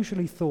 and they're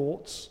usually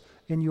thoughts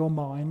in your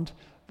mind,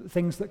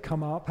 things that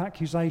come up,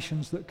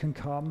 accusations that can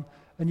come,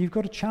 and you've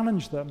got to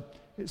challenge them.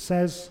 It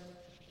says,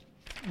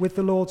 with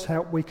the Lord's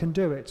help, we can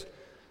do it.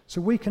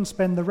 So we can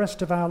spend the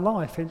rest of our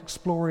life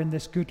exploring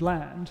this good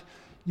land.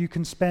 You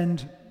can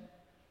spend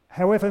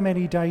however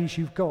many days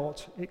you've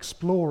got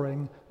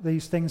exploring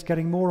these things,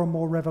 getting more and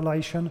more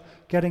revelation,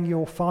 getting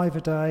your 5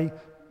 a day,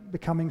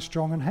 becoming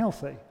strong and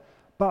healthy.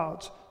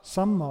 But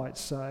some might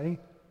say,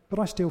 but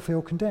I still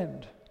feel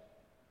condemned.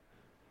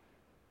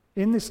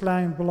 In this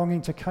land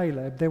belonging to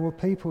Caleb, there were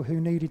people who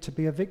needed to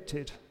be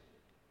evicted.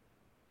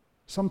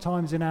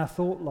 Sometimes in our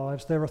thought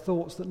lives, there are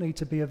thoughts that need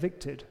to be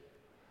evicted.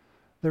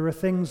 There are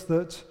things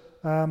that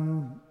are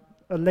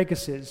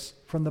legacies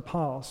from the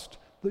past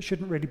that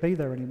shouldn't really be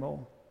there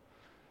anymore.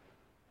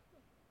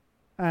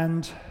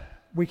 And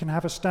we can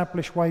have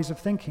established ways of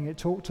thinking. It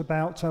talked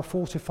about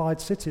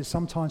fortified cities.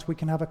 Sometimes we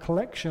can have a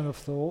collection of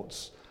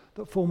thoughts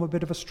that form a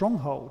bit of a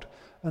stronghold,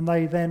 and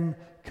they then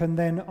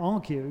can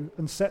argue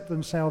and set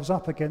themselves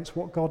up against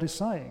what God is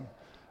saying.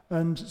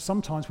 And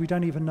sometimes we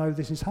don't even know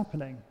this is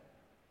happening.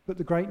 But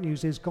the great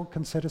news is God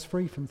can set us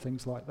free from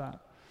things like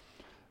that.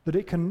 That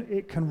it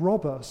can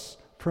rob us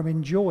from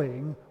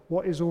enjoying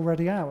what is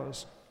already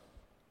ours.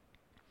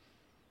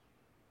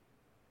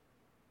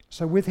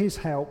 So with his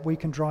help, we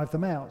can drive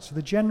them out. So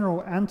the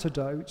general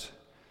antidote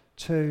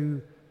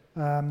to,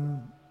 but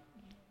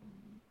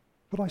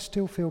I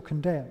still feel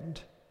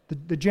condemned,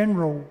 the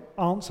general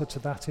answer to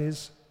that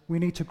is we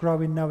need to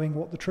grow in knowing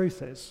what the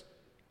truth is.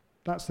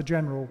 That's the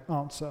general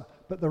answer.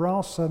 But there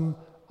are some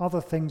other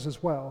things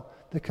as well.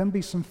 There can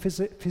be some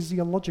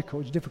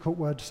physiological, it's a difficult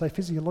word to say,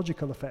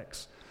 physiological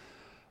effects.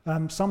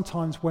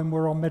 Sometimes when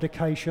we're on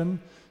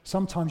medication,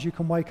 sometimes you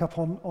can wake up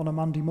on a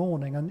Monday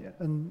morning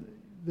and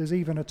there's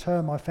even a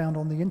term I found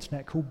on the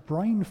internet called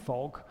brain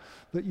fog,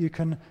 that you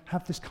can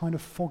have this kind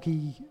of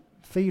foggy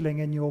feeling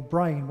in your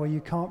brain where you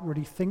can't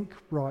really think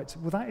right.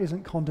 Well, that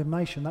isn't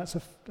condemnation, that's a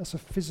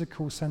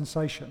physical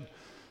sensation.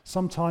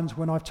 Sometimes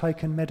when I've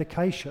taken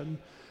medication,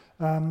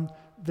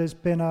 there's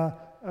been a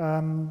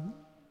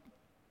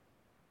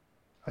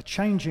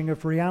changing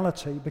of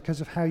reality because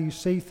of how you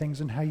see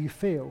things and how you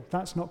feel.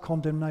 That's not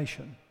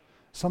condemnation.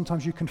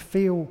 Sometimes you can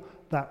feel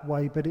that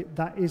way, but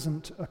that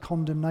isn't a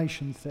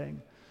condemnation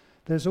thing.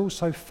 There's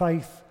also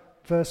faith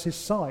versus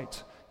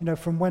sight.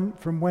 From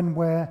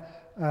when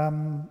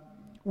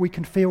we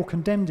can feel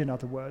condemned, in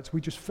other words. I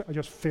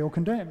just feel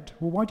condemned.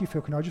 Well, why do you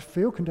feel condemned? I just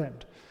feel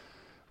condemned.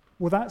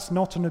 Well, that's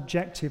not an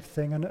objective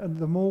thing, and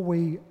the more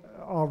we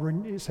are,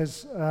 it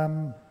says,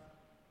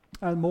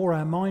 the more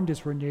our mind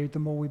is renewed, the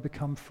more we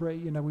become free.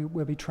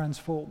 We'll be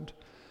transformed.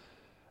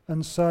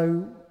 And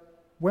so,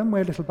 when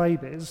we're little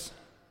babies,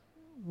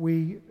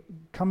 we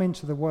come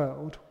into the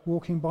world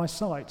walking by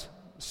sight.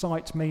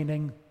 Sight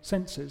meaning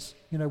senses.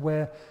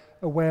 We're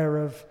aware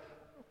of,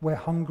 we're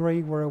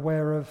hungry, we're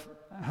aware of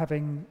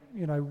having,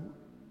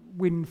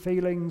 wind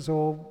feelings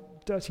or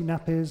dirty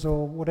nappies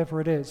or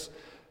whatever it is.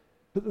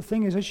 But the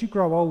thing is, as you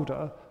grow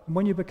older, and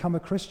when you become a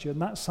Christian,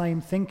 that same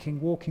thinking,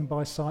 walking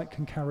by sight,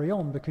 can carry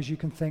on, because you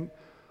can think,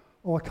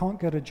 oh, I can't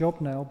get a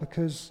job now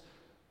because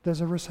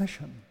there's a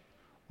recession.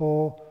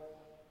 Or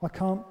I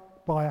can't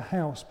buy a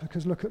house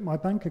because look at my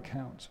bank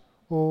account.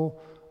 Or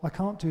I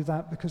can't do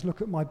that because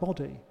look at my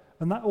body.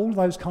 And all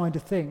those kind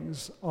of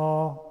things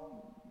are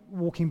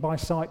walking by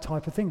sight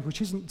type of things,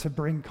 which isn't to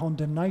bring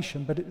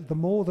condemnation, but the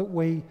more that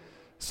we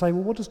say,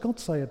 well, what does God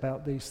say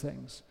about these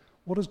things?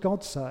 What does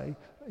God say?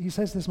 He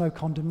says there's no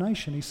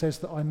condemnation. He says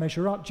that I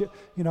measure up.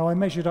 I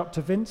measured up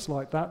to Vince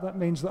like that. That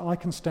means that I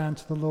can stand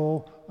to the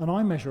law, and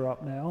I measure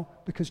up now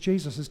because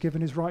Jesus has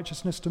given his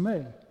righteousness to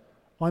me.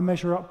 I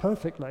measure up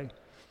perfectly.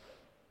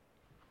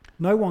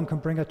 No one can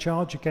bring a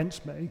charge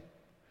against me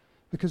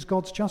because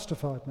God's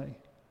justified me.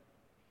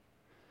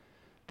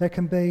 There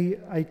can be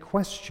a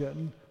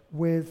question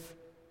with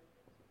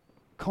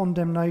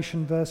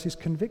condemnation versus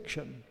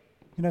conviction.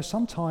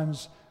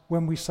 Sometimes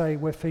when we say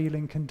we're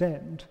feeling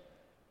condemned,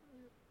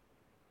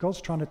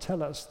 God's trying to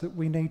tell us that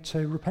we need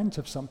to repent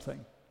of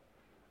something.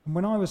 And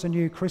when I was a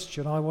new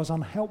Christian, I was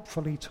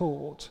unhelpfully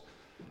taught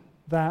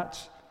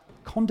that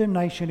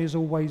condemnation is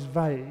always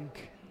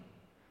vague.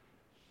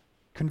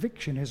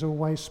 Conviction is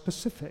always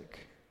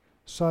specific.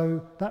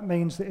 So that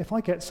means that if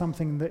I get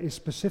something that is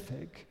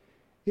specific,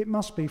 it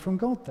must be from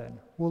God then.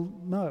 Well,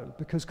 no,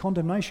 because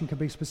condemnation can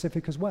be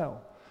specific as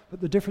well. But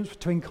the difference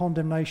between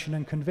condemnation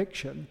and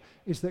conviction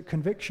is that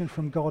conviction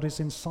from God is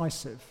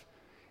incisive.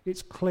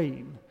 It's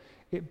clean.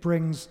 It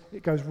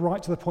goes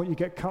right to the point you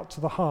get cut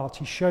to the heart.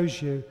 He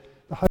shows you,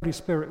 the Holy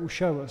Spirit will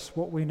show us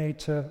what we need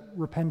to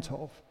repent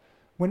of.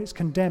 When it's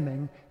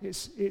condemning,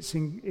 it's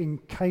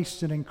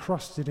encased and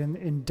encrusted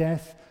in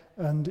death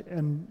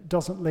and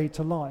doesn't lead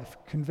to life.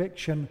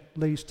 Conviction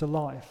leads to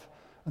life.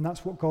 And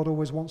that's what God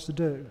always wants to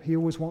do. He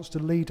always wants to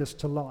lead us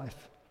to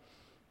life.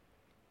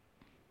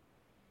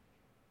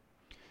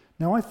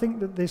 Now, I think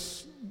that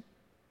this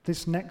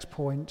next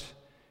point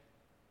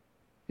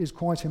is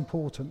quite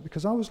important,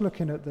 because I was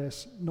looking at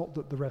this, not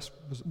that the rest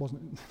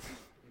wasn't,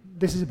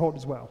 this is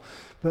important as well,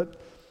 but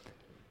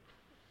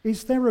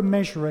is there a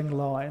measuring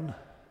line?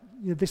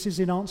 This is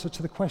in answer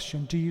to the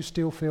question, do you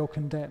still feel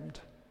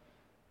condemned?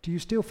 Do you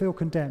still feel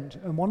condemned?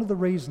 And one of the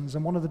reasons,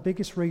 and one of the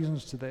biggest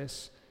reasons to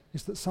this,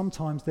 is that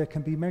sometimes there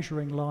can be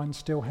measuring lines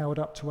still held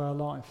up to our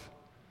life.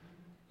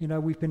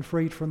 We've been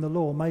freed from the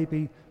law.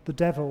 Maybe the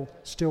devil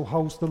still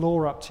holds the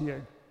law up to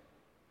you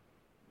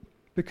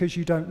because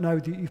you don't know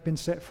that you've been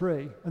set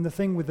free. And the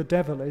thing with the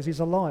devil is he's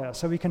a liar,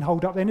 so he can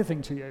hold up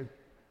anything to you,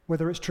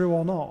 whether it's true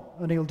or not,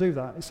 and he'll do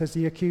that. It says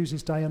he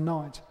accuses day and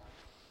night.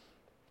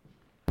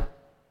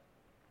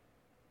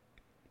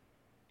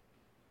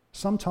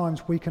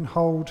 Sometimes we can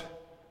hold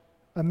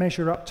a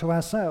measure up to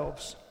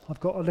ourselves. I've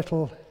got a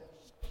little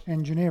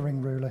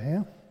engineering ruler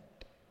here.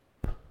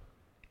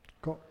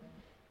 Got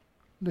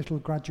little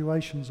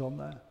graduations on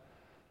there.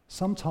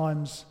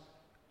 Sometimes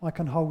I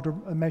can hold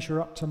a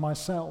measure up to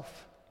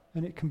myself,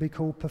 and it can be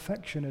called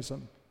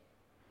perfectionism.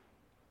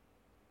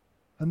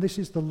 And this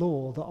is the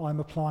law that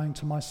I'm applying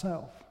to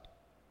myself,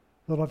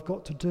 that I've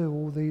got to do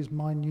all these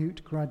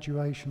minute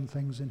graduation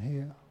things in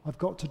here. I've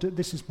got to do,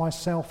 this is my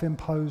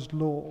self-imposed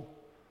law,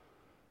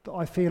 that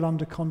I feel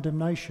under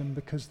condemnation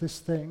because this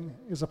thing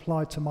is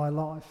applied to my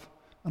life,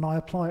 and I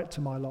apply it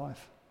to my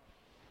life.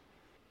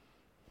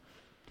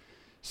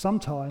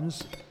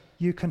 Sometimes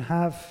you can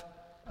have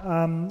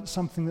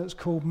something that's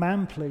called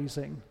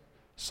man-pleasing,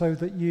 so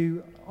that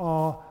you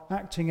are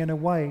acting in a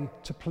way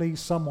to please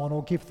someone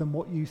or give them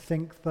what you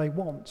think they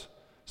want.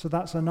 So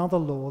that's another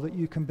law that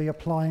you can be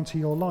applying to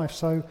your life.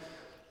 So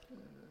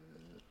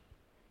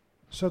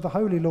the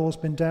holy law's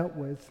been dealt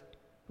with,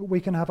 but we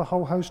can have a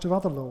whole host of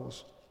other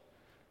laws.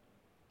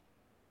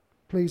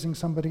 Pleasing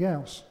somebody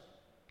else.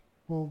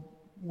 Well,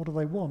 what do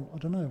they want? I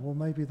don't know. Well,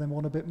 maybe they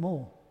want a bit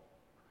more.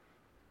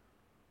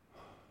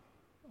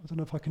 I don't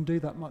know if I can do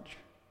that much.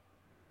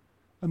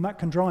 And that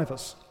can drive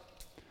us.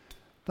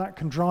 That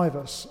can drive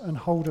us and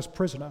hold us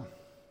prisoner.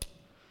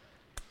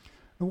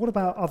 And what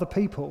about other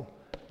people?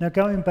 Now,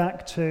 going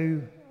back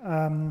to,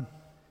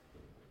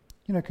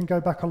 it can go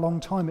back a long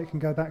time. It can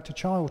go back to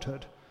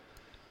childhood.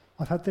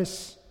 I've had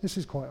this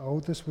is quite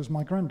old. This was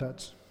my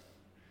granddad's.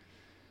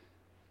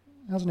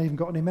 It hasn't even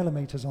got any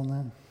millimetres on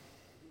there.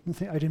 I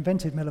think I'd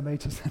invented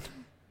millimetres then.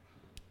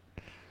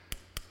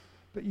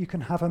 But you can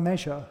have a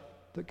measure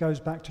that goes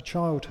back to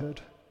childhood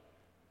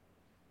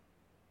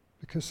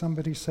because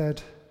somebody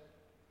said,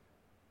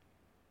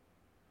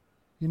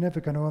 you're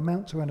never going to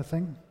amount to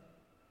anything.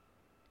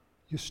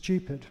 You're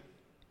stupid.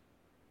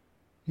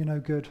 You're no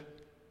good.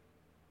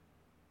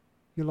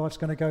 Your life's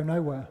going to go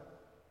nowhere.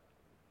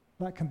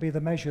 That can be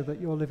the measure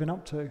that you're living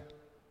up to.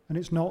 And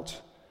it's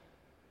not,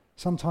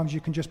 sometimes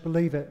you can just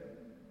believe it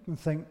and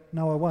think,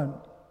 no, I won't.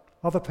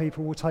 Other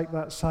people will take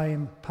that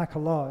same pack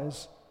of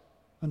lies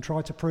and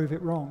try to prove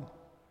it wrong.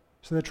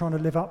 So they're trying to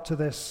live up to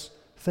this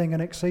thing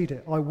and exceed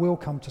it. I will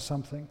come to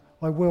something.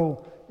 I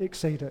will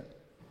exceed it.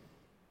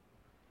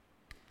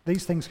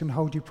 These things can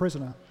hold you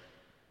prisoner.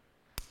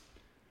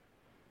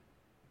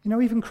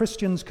 Even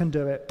Christians can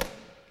do it.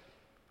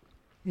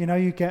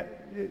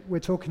 We're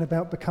talking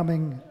about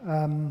becoming,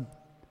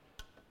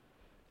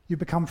 you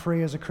become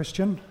free as a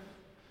Christian.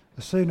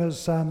 As soon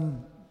as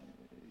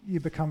you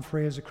become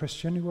free as a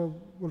Christian, we'll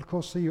of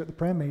course see you at the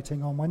prayer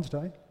meeting on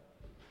Wednesday.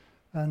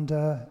 And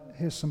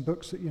here's some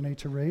books that you need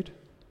to read.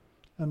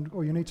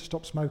 Or you need to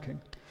stop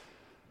smoking.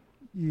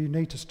 You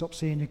need to stop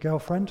seeing your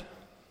girlfriend.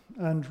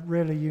 And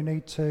really you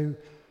need to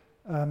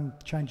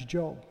change your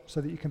job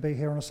so that you can be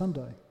here on a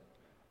Sunday.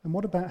 And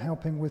what about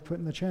helping with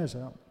putting the chairs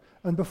out?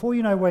 And before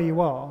you know where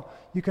you are,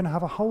 you can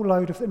have a whole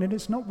load of things. And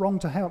it's not wrong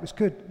to help. It's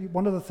good.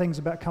 One of the things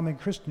about becoming a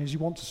Christian is you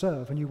want to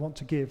serve and you want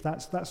to give.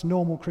 That's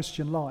normal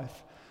Christian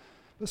life.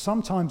 But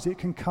sometimes it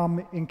can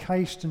come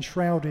encased and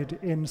shrouded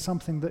in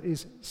something that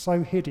is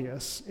so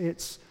hideous.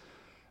 It's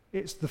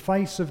the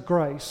face of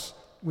grace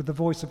with the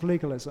voice of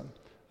legalism.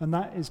 And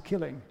that is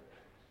killing.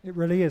 It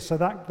really is. So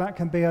that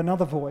can be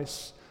another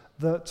voice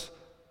that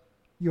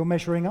you're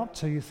measuring up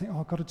to. You think,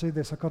 I've got to do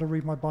this. I've got to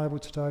read my Bible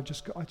today. I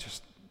just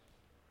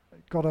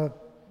got to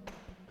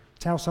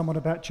tell someone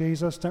about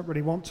Jesus. Don't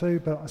really want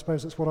to, but I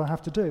suppose that's what I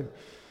have to do.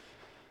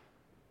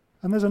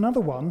 And there's another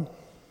one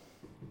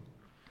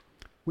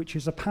which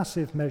is a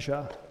passive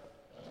measure.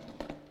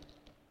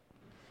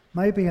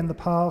 Maybe in the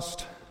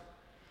past,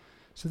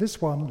 so this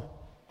one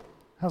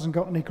hasn't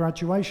got any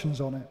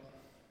graduations on it.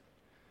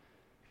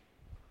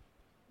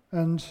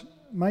 And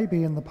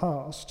maybe in the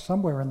past,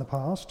 somewhere in the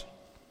past,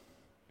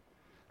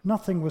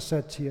 nothing was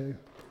said to you.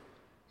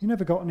 You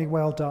never got any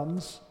well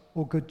dones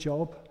or good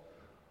job.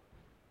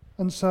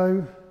 And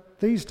so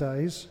these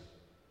days,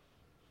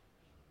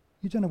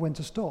 you don't know when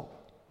to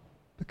stop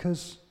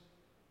because,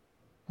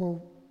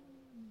 well,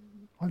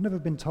 I've never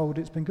been told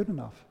it's been good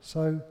enough.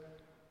 So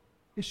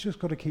it's just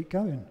got to keep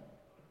going.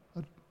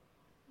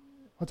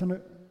 I don't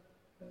know.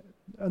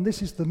 And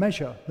this is the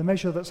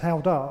measure that's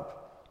held up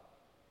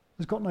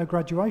has got no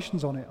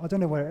graduations on it. I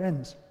don't know where it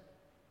ends.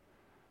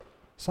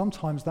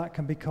 Sometimes that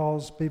can be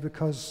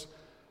because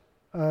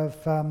of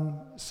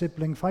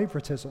sibling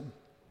favoritism,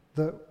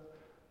 that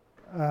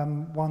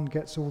one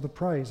gets all the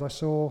praise. I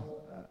saw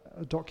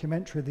a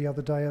documentary the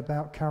other day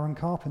about Karen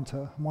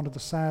Carpenter, and one of the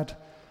sad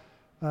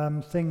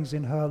things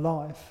in her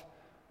life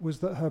was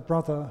that her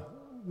brother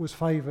was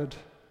favoured,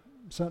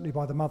 certainly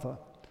by the mother,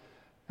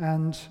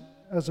 and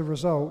as a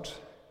result,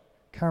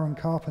 Karen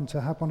Carpenter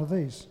had one of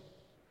these.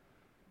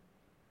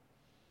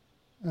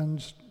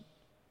 And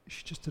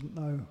she just didn't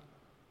know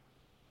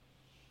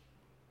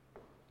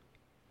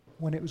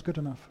when it was good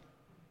enough.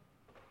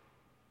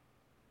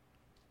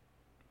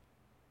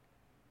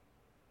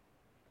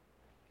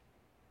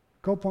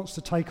 God wants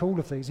to take all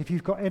of these. If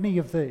you've got any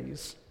of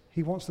these,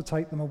 he wants to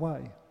take them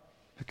away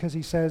because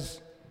he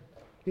says,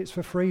 it's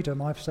for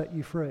freedom I've set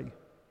you free.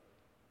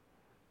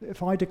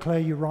 If I declare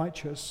you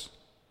righteous,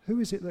 who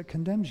is it that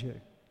condemns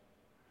you?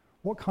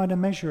 What kind of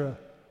measure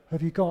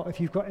have you got? If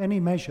you've got any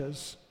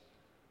measures,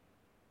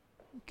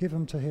 give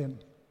them to him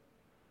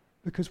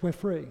because we're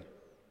free.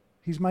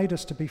 He's made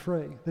us to be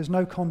free. There's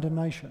no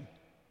condemnation,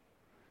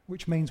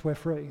 which means we're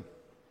free.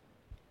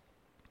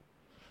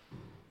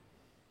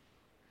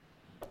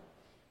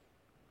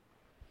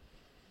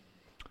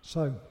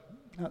 So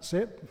that's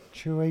it.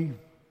 Shall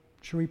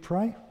we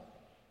pray?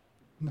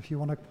 And if you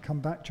want to come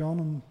back, John,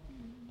 and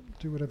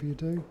do whatever you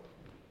do.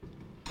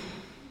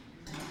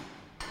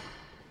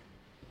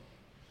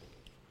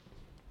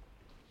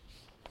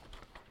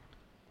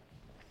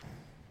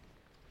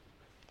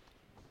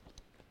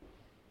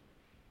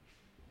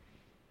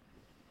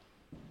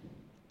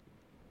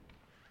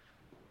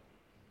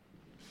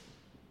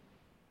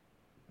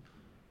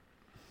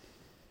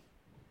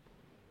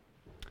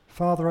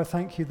 Father, I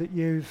thank you that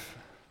you've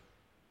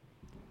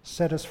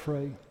set us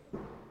free.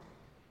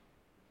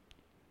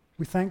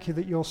 We thank you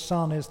that your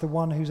Son is the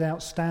one who's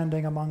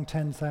outstanding among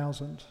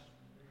 10,000.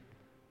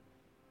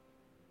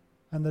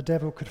 And the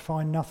devil could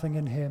find nothing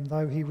in him,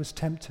 though he was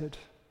tempted.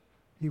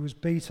 He was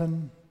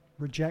beaten,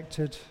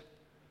 rejected,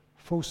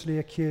 falsely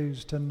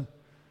accused, and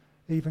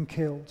even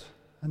killed.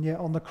 And yet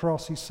on the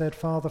cross he said,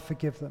 Father,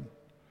 forgive them.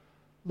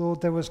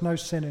 Lord, there was no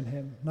sin in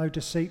him. No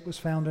deceit was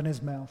found in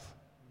his mouth.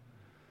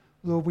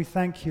 Lord, we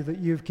thank you that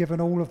you've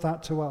given all of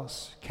that to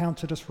us,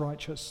 counted us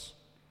righteous,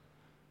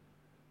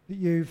 that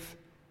you've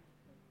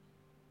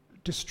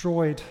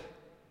destroyed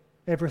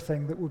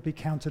everything that would be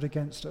counted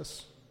against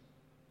us.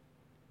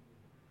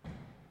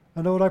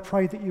 And Lord, I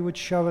pray that you would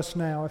show us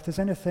now if there's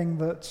anything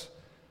that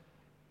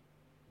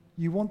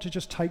you want to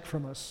just take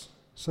from us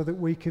so that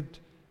we could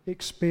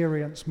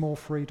experience more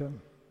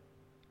freedom,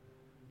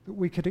 that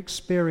we could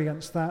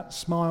experience that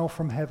smile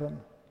from heaven,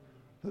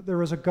 that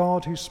there is a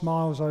God who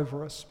smiles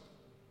over us,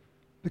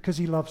 because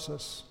he loves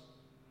us.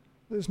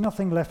 There's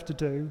nothing left to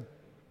do.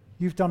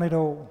 You've done it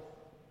all.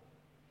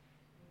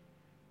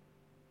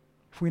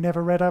 If we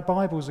never read our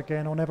Bibles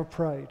again or never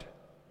prayed,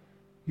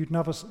 you'd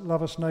love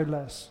us no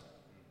less.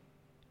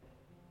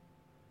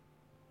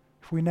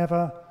 If we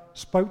never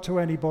spoke to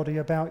anybody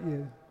about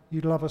you,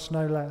 you'd love us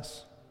no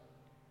less.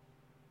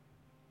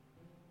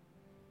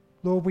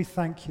 Lord, we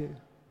thank you